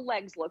 Here's how the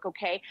legs look,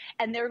 okay?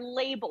 And they're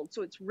labeled,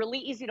 so it's really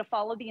easy to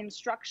follow the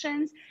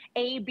instructions.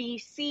 A, B,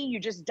 C, you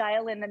just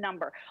dial in the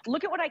number.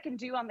 Look at what I can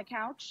do on the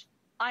couch.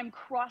 I'm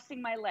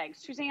crossing my legs.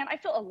 Suzanne, I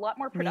feel a lot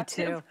more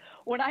productive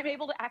when I'm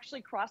able to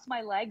actually cross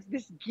my legs.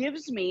 This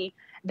gives me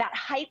that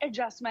height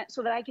adjustment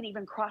so that I can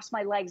even cross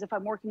my legs if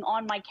I'm working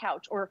on my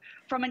couch or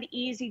from an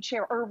easy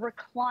chair or a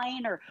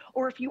recliner,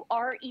 or if you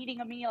are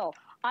eating a meal.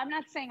 I'm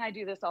not saying I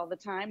do this all the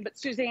time, but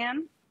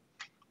Suzanne,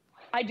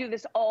 I do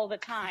this all the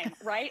time,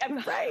 right?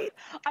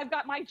 I've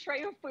got my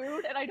tray of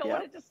food and I don't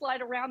want it to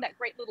slide around. That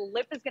great little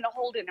lip is gonna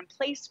hold it in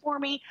place for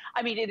me.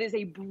 I mean, it is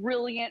a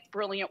brilliant,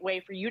 brilliant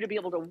way for you to be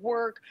able to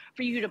work,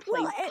 for you to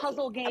play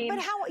puzzle games, but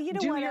how, you know,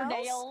 do your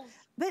nails.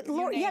 But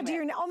Lori, yeah, do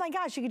your, oh my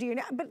gosh, you could do your,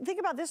 but think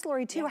about this,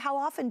 Lori, too. How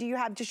often do you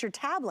have just your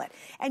tablet?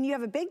 And you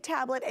have a big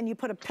tablet and you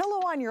put a pillow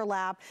on your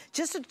lap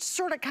just to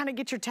sort of kind of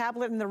get your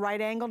tablet in the right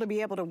angle to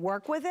be able to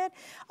work with it.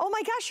 Oh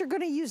my gosh, you're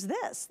gonna use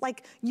this.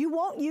 Like, you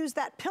won't use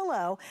that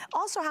pillow.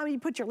 Also, how you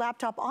put your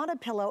laptop on a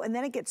pillow and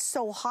then it gets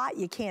so hot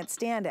you can't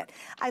stand it.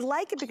 I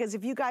like it because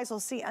if you guys will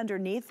see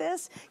underneath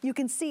this, you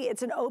can see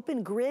it's an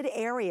open grid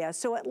area,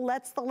 so it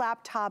lets the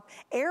laptop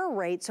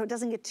aerate so it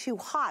doesn't get too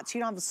hot, so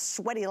you don't have a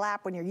sweaty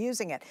lap when you're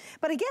using it.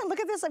 But again, look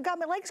at this, I've got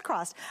my legs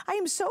crossed. I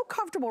am so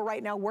comfortable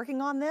right now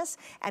working on this,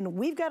 and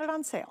we've got it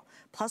on sale.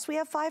 Plus we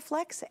have 5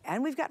 flex,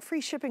 and we've got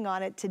free shipping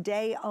on it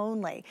today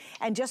only.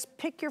 And just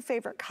pick your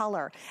favorite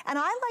color. And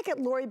I like it,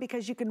 Lori,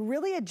 because you can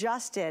really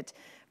adjust it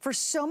for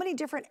so many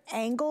different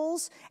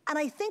angles. And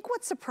I think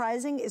what's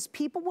surprising is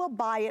people will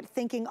buy it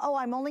thinking, oh,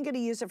 I'm only gonna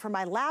use it for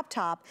my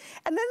laptop.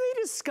 And then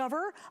they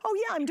discover,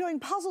 oh yeah, I'm doing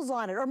puzzles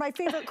on it, or my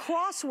favorite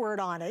crossword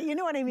on it. You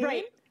know what I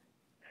mean?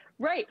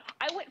 Right.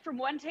 I went from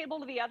one table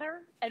to the other,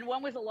 and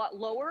one was a lot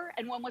lower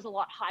and one was a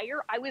lot higher.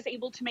 I was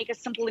able to make a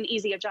simple and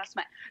easy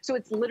adjustment. So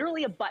it's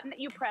literally a button that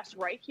you press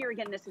right here.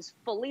 Again, this is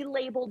fully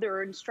labeled. There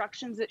are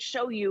instructions that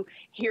show you,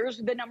 here's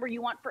the number you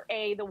want for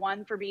A, the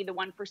one for B, the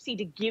one for C,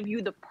 to give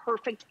you the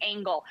perfect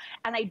angle.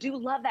 And I do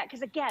love that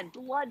because, again,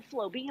 blood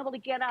flow, being able to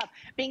get up,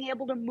 being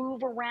able to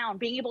move around,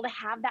 being able to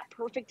have that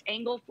perfect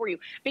angle for you,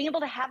 being able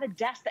to have a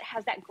desk that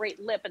has that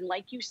great lip. And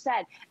like you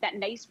said, that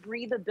nice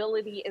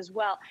breathability as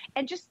well.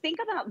 And just think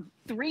about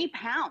 3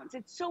 pounds.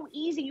 It's so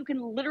easy. You can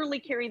literally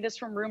carry this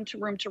from room to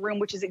room to room,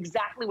 which is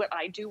exactly what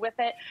I do with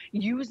it.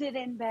 Use it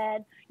in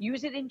bed,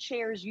 use it in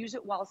chairs, use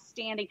it while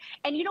standing.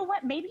 And you know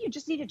what? Maybe you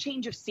just need a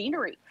change of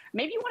scenery.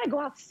 Maybe you want to go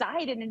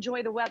outside and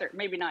enjoy the weather.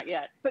 Maybe not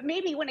yet, but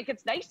maybe when it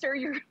gets nicer,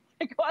 you're going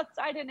to go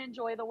outside and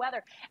enjoy the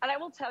weather. And I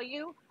will tell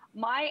you,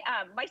 my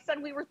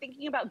son, we were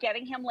thinking about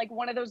getting him like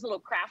one of those little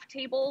craft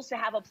tables to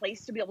have a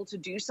place to be able to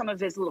do some of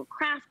his little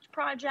craft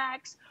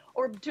projects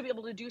or to be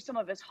able to do some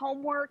of his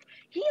homework.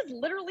 He is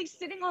literally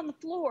sitting on the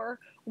floor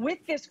with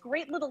this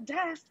great little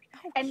desk,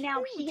 and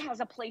now he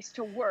has a place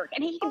to work.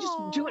 And he can just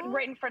do it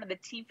right in front of the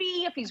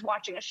TV. If he's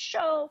watching a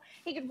show,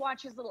 he can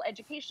watch his little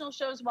educational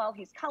shows while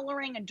he's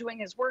coloring and doing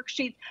his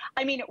worksheets.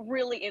 I mean, it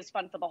really is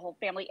fun for the whole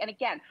family. And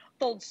again,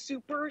 folds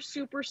super,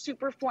 super,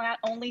 super flat,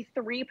 only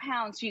 3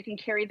 pounds. So you can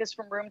carry this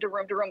from room to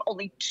room to room,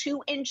 only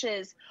 2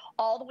 inches,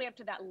 all the way up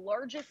to that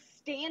largest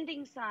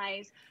standing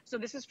size. So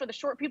this is for the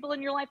short people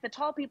in your life, the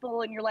tall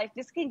people in your life.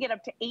 This can get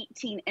up to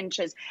 18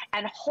 inches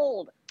and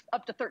hold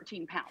up to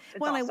 13 pounds.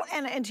 It's well,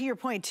 awesome. and to your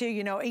point too,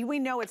 you know, we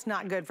know it's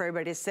not good for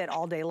everybody to sit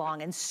all day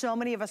long, and so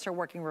many of us are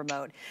working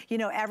remote. You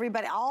know,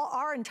 everybody,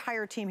 our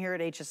entire team here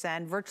at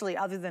HSN, virtually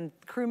other than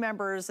crew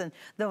members and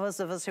those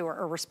of us who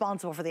are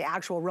responsible for the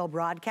actual real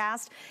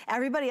broadcast,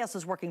 everybody else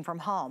is working from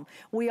home.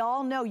 We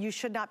all know you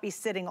should not be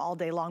sitting all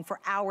day long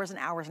for hours and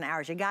hours and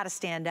hours. You gotta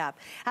stand up.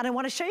 And I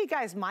wanna show you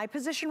guys my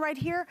position right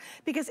here,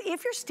 because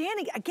if you're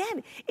standing,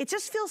 again, it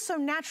just feels so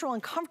natural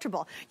and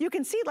comfortable. You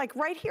can see, like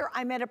right here,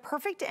 I'm at a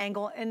perfect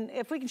angle, and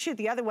if we can shoot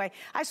the other way,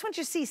 I just want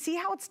you to see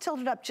how it's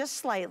tilted up just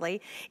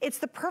slightly. It's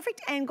the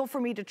perfect angle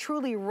for me to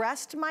truly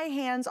rest my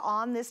hands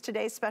on this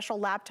today's special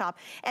laptop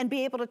and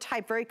be able to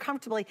type very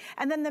comfortably.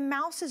 And then the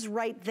mouse is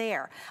right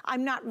there.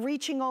 I'm not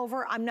reaching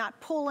over, I'm not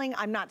pulling,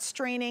 I'm not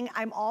straining.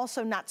 I'm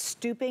also not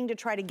stooping to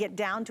try to get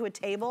down to a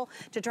table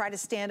to try to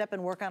stand up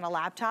and work on a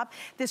laptop.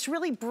 This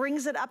really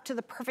brings it up to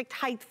the perfect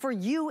height for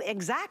you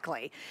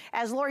exactly.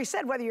 As Lori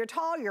said, whether you're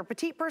tall, you're a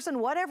petite person,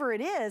 whatever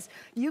it is,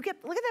 you get,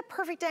 look at that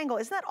perfect angle.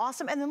 Isn't that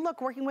awesome? And then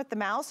look, working with the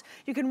mouse,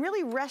 you can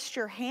really rest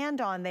your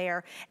hand on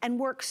there and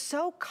work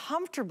so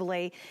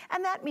comfortably,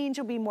 and that means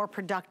you'll be more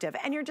productive.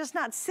 And you're just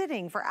not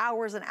sitting for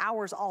hours and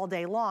hours all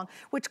day long,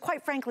 which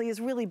quite frankly is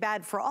really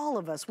bad for all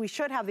of us. We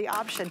should have the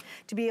option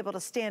to be able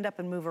to stand up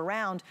and move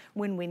around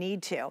when we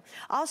need to.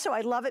 Also, I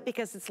love it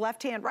because it's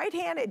left hand, right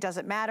hand, it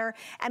doesn't matter.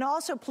 And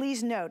also,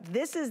 please note,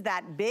 this is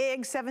that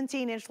big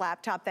 17-inch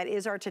laptop that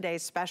is our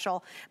today's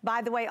special.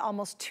 By the way,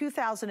 almost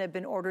 2,000 have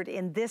been ordered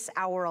in this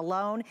hour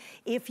alone.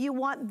 If you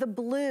want the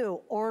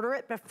blue, order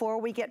it before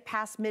we get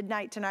past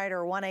midnight tonight,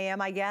 or 1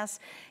 a.m. I guess.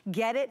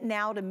 Get it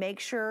now to make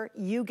sure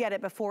you get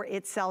it before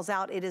it sells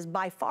out. It is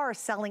by far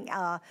selling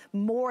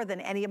more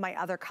than any of my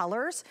other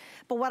colors.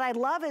 But what I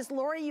love is,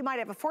 Lori, you might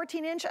have a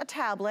 14-inch, a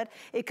tablet.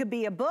 It could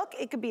be a book,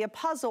 it could be a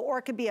puzzle, or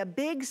it could be a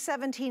big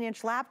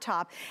 17-inch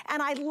laptop.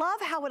 And I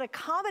love how it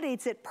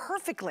accommodates it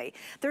perfectly.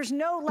 There's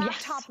no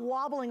laptop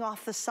wobbling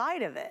off the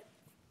side of it.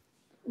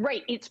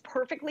 Right, it's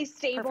perfectly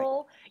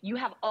stable. Perfect. You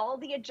have all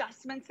the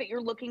adjustments that you're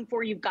looking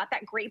for. You've got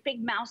that great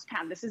big mouse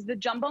pad. This is the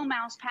jumbo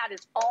mouse pad.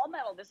 It's all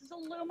metal. This is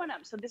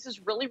aluminum. So this is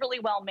really, really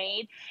well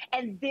made.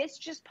 And this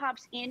just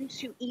pops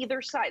into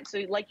either side.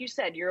 So like you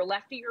said, you're a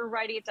lefty, you're a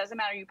righty, it doesn't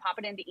matter. You pop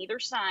it into either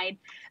side.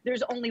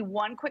 There's only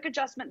one quick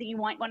adjustment that you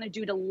might want to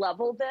do to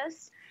level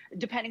this,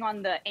 depending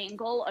on the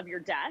angle of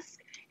your desk.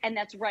 And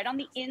that's right on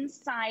the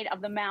inside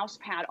of the mouse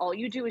pad. All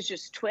you do is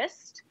just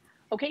twist,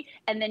 okay?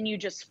 And then you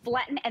just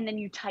flatten and then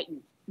you tighten.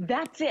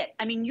 That's it.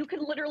 I mean, you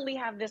can literally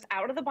have this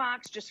out of the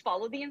box, just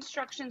follow the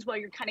instructions while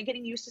you're kind of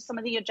getting used to some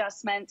of the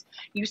adjustments.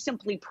 You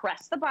simply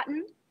press the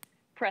button,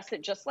 press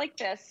it just like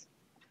this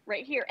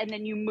right here, and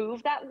then you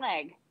move that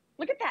leg.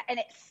 Look at that, and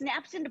it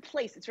snaps into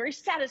place. It's very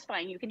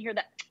satisfying. You can hear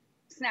that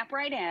snap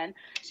right in,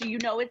 so you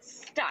know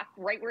it's stuck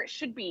right where it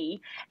should be.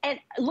 And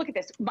look at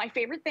this. My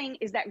favorite thing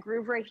is that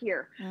groove right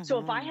here. So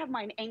if I have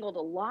mine angled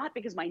a lot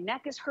because my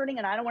neck is hurting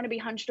and I don't want to be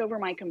hunched over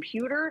my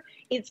computer,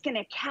 it's going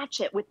to catch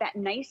it with that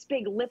nice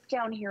big lip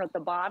down here at the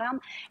bottom.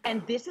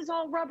 And this is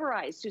all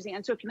rubberized,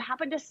 Suzanne. So if you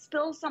happen to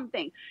spill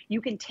something, you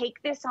can take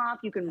this off,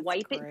 you can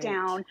wipe it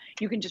down,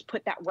 you can just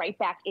put that right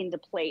back into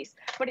place.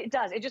 But it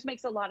does, it just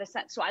makes a lot of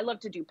sense. So I love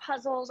to do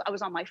puzzles. I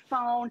was on my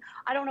phone.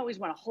 I don't always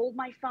want to hold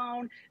my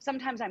phone.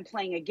 Sometimes I'm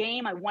playing playing a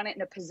game. I want it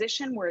in a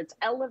position where it's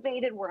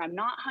elevated, where I'm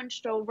not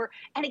hunched over.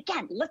 And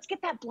again, let's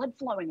get that blood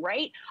flowing,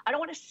 right? I don't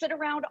want to sit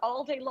around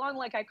all day long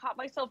like I caught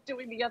myself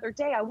doing the other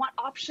day. I want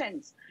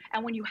options.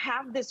 And when you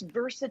have this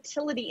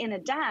versatility in a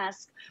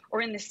desk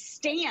or in the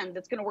stand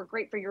that's going to work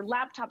great for your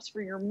laptops,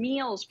 for your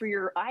meals, for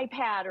your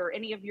iPad or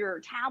any of your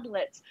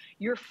tablets,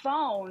 your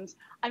phones,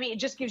 I mean, it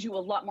just gives you a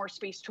lot more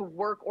space to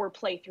work or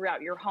play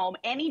throughout your home.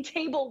 Any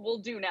table will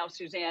do now,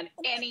 Suzanne.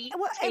 Any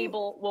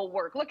table will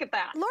work. Look at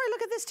that. Lori,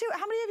 look at this too.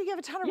 How many of you have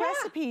a ton of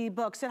recipe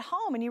books at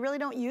home and you really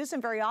don't use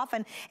them very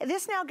often?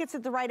 This now gets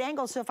at the right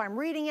angle, so if I'm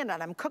reading it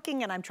and I'm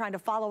cooking and I'm trying to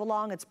follow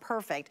along, it's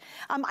perfect.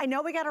 I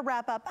know we got to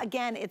wrap up.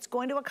 Again, it's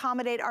going to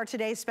accommodate our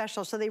today's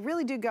special, so they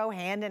really do go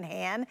hand in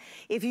hand.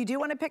 If you do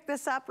want to pick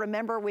this up,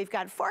 remember we've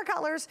got 4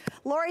 colors.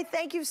 Lori,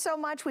 thank you so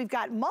much. We've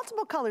got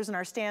multiple colors in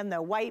our stand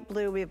though. White,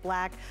 blue, we have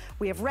black,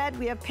 we have red,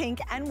 we have pink,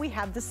 and we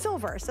have the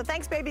silver. So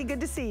thanks, baby. Good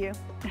to see you.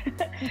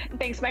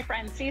 Thanks, my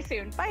friend. See you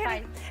soon. Bye,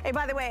 honey. Hey,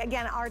 by the way,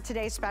 again, our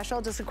today's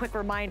special, just a quick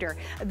reminder,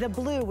 the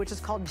blue, which is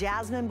called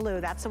Jasmine Blue,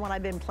 that's the one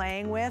I've been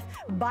playing with.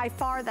 By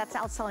far, that's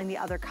outselling the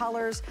other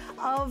colors.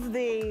 Of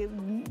the,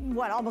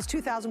 almost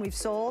 2,000 we've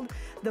sold,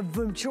 the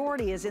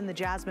majority is in the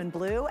Jasmine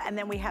Blue, and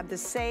then we have the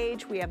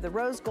Sage, we have the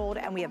Rose Gold,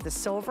 and we have the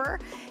Silver.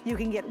 You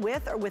can get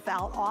with or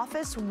without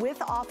Office.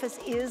 With Office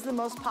is the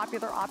most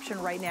popular option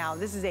right now.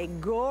 This is a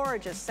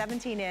gorgeous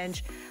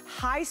 17-inch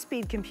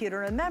high-speed computer.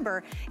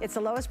 Remember, it's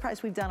the lowest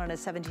price we've done on a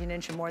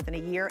 17-inch in more than a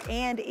year,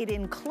 and it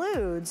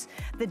includes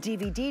the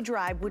DVD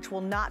drive, which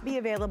will not be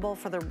available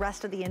for the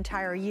rest of the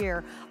entire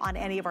year on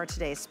any of our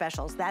today's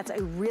specials. That's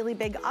a really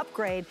big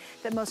upgrade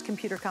that most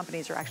computer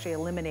companies are actually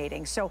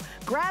eliminating. So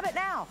grab it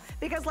now,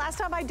 because last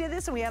time I did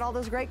this and we had all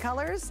those great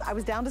colors, I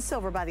was down to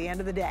silver by the end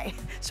of the day.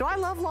 So I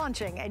love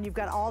launching, and you've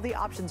got all the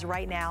options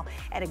right now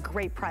at a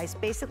great price.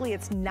 Basically,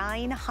 it's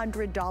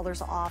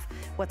 $900 off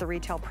what the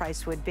retail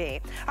price would be.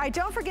 All right,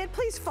 don't forget,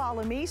 please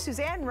follow me,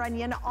 Suzanne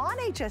Runyon, on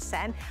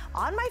HSN,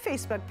 on my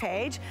Facebook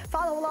page.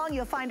 Follow along,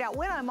 you'll find out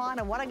when I'm on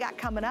and what I got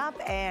coming up,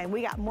 and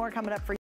we got more coming up for you.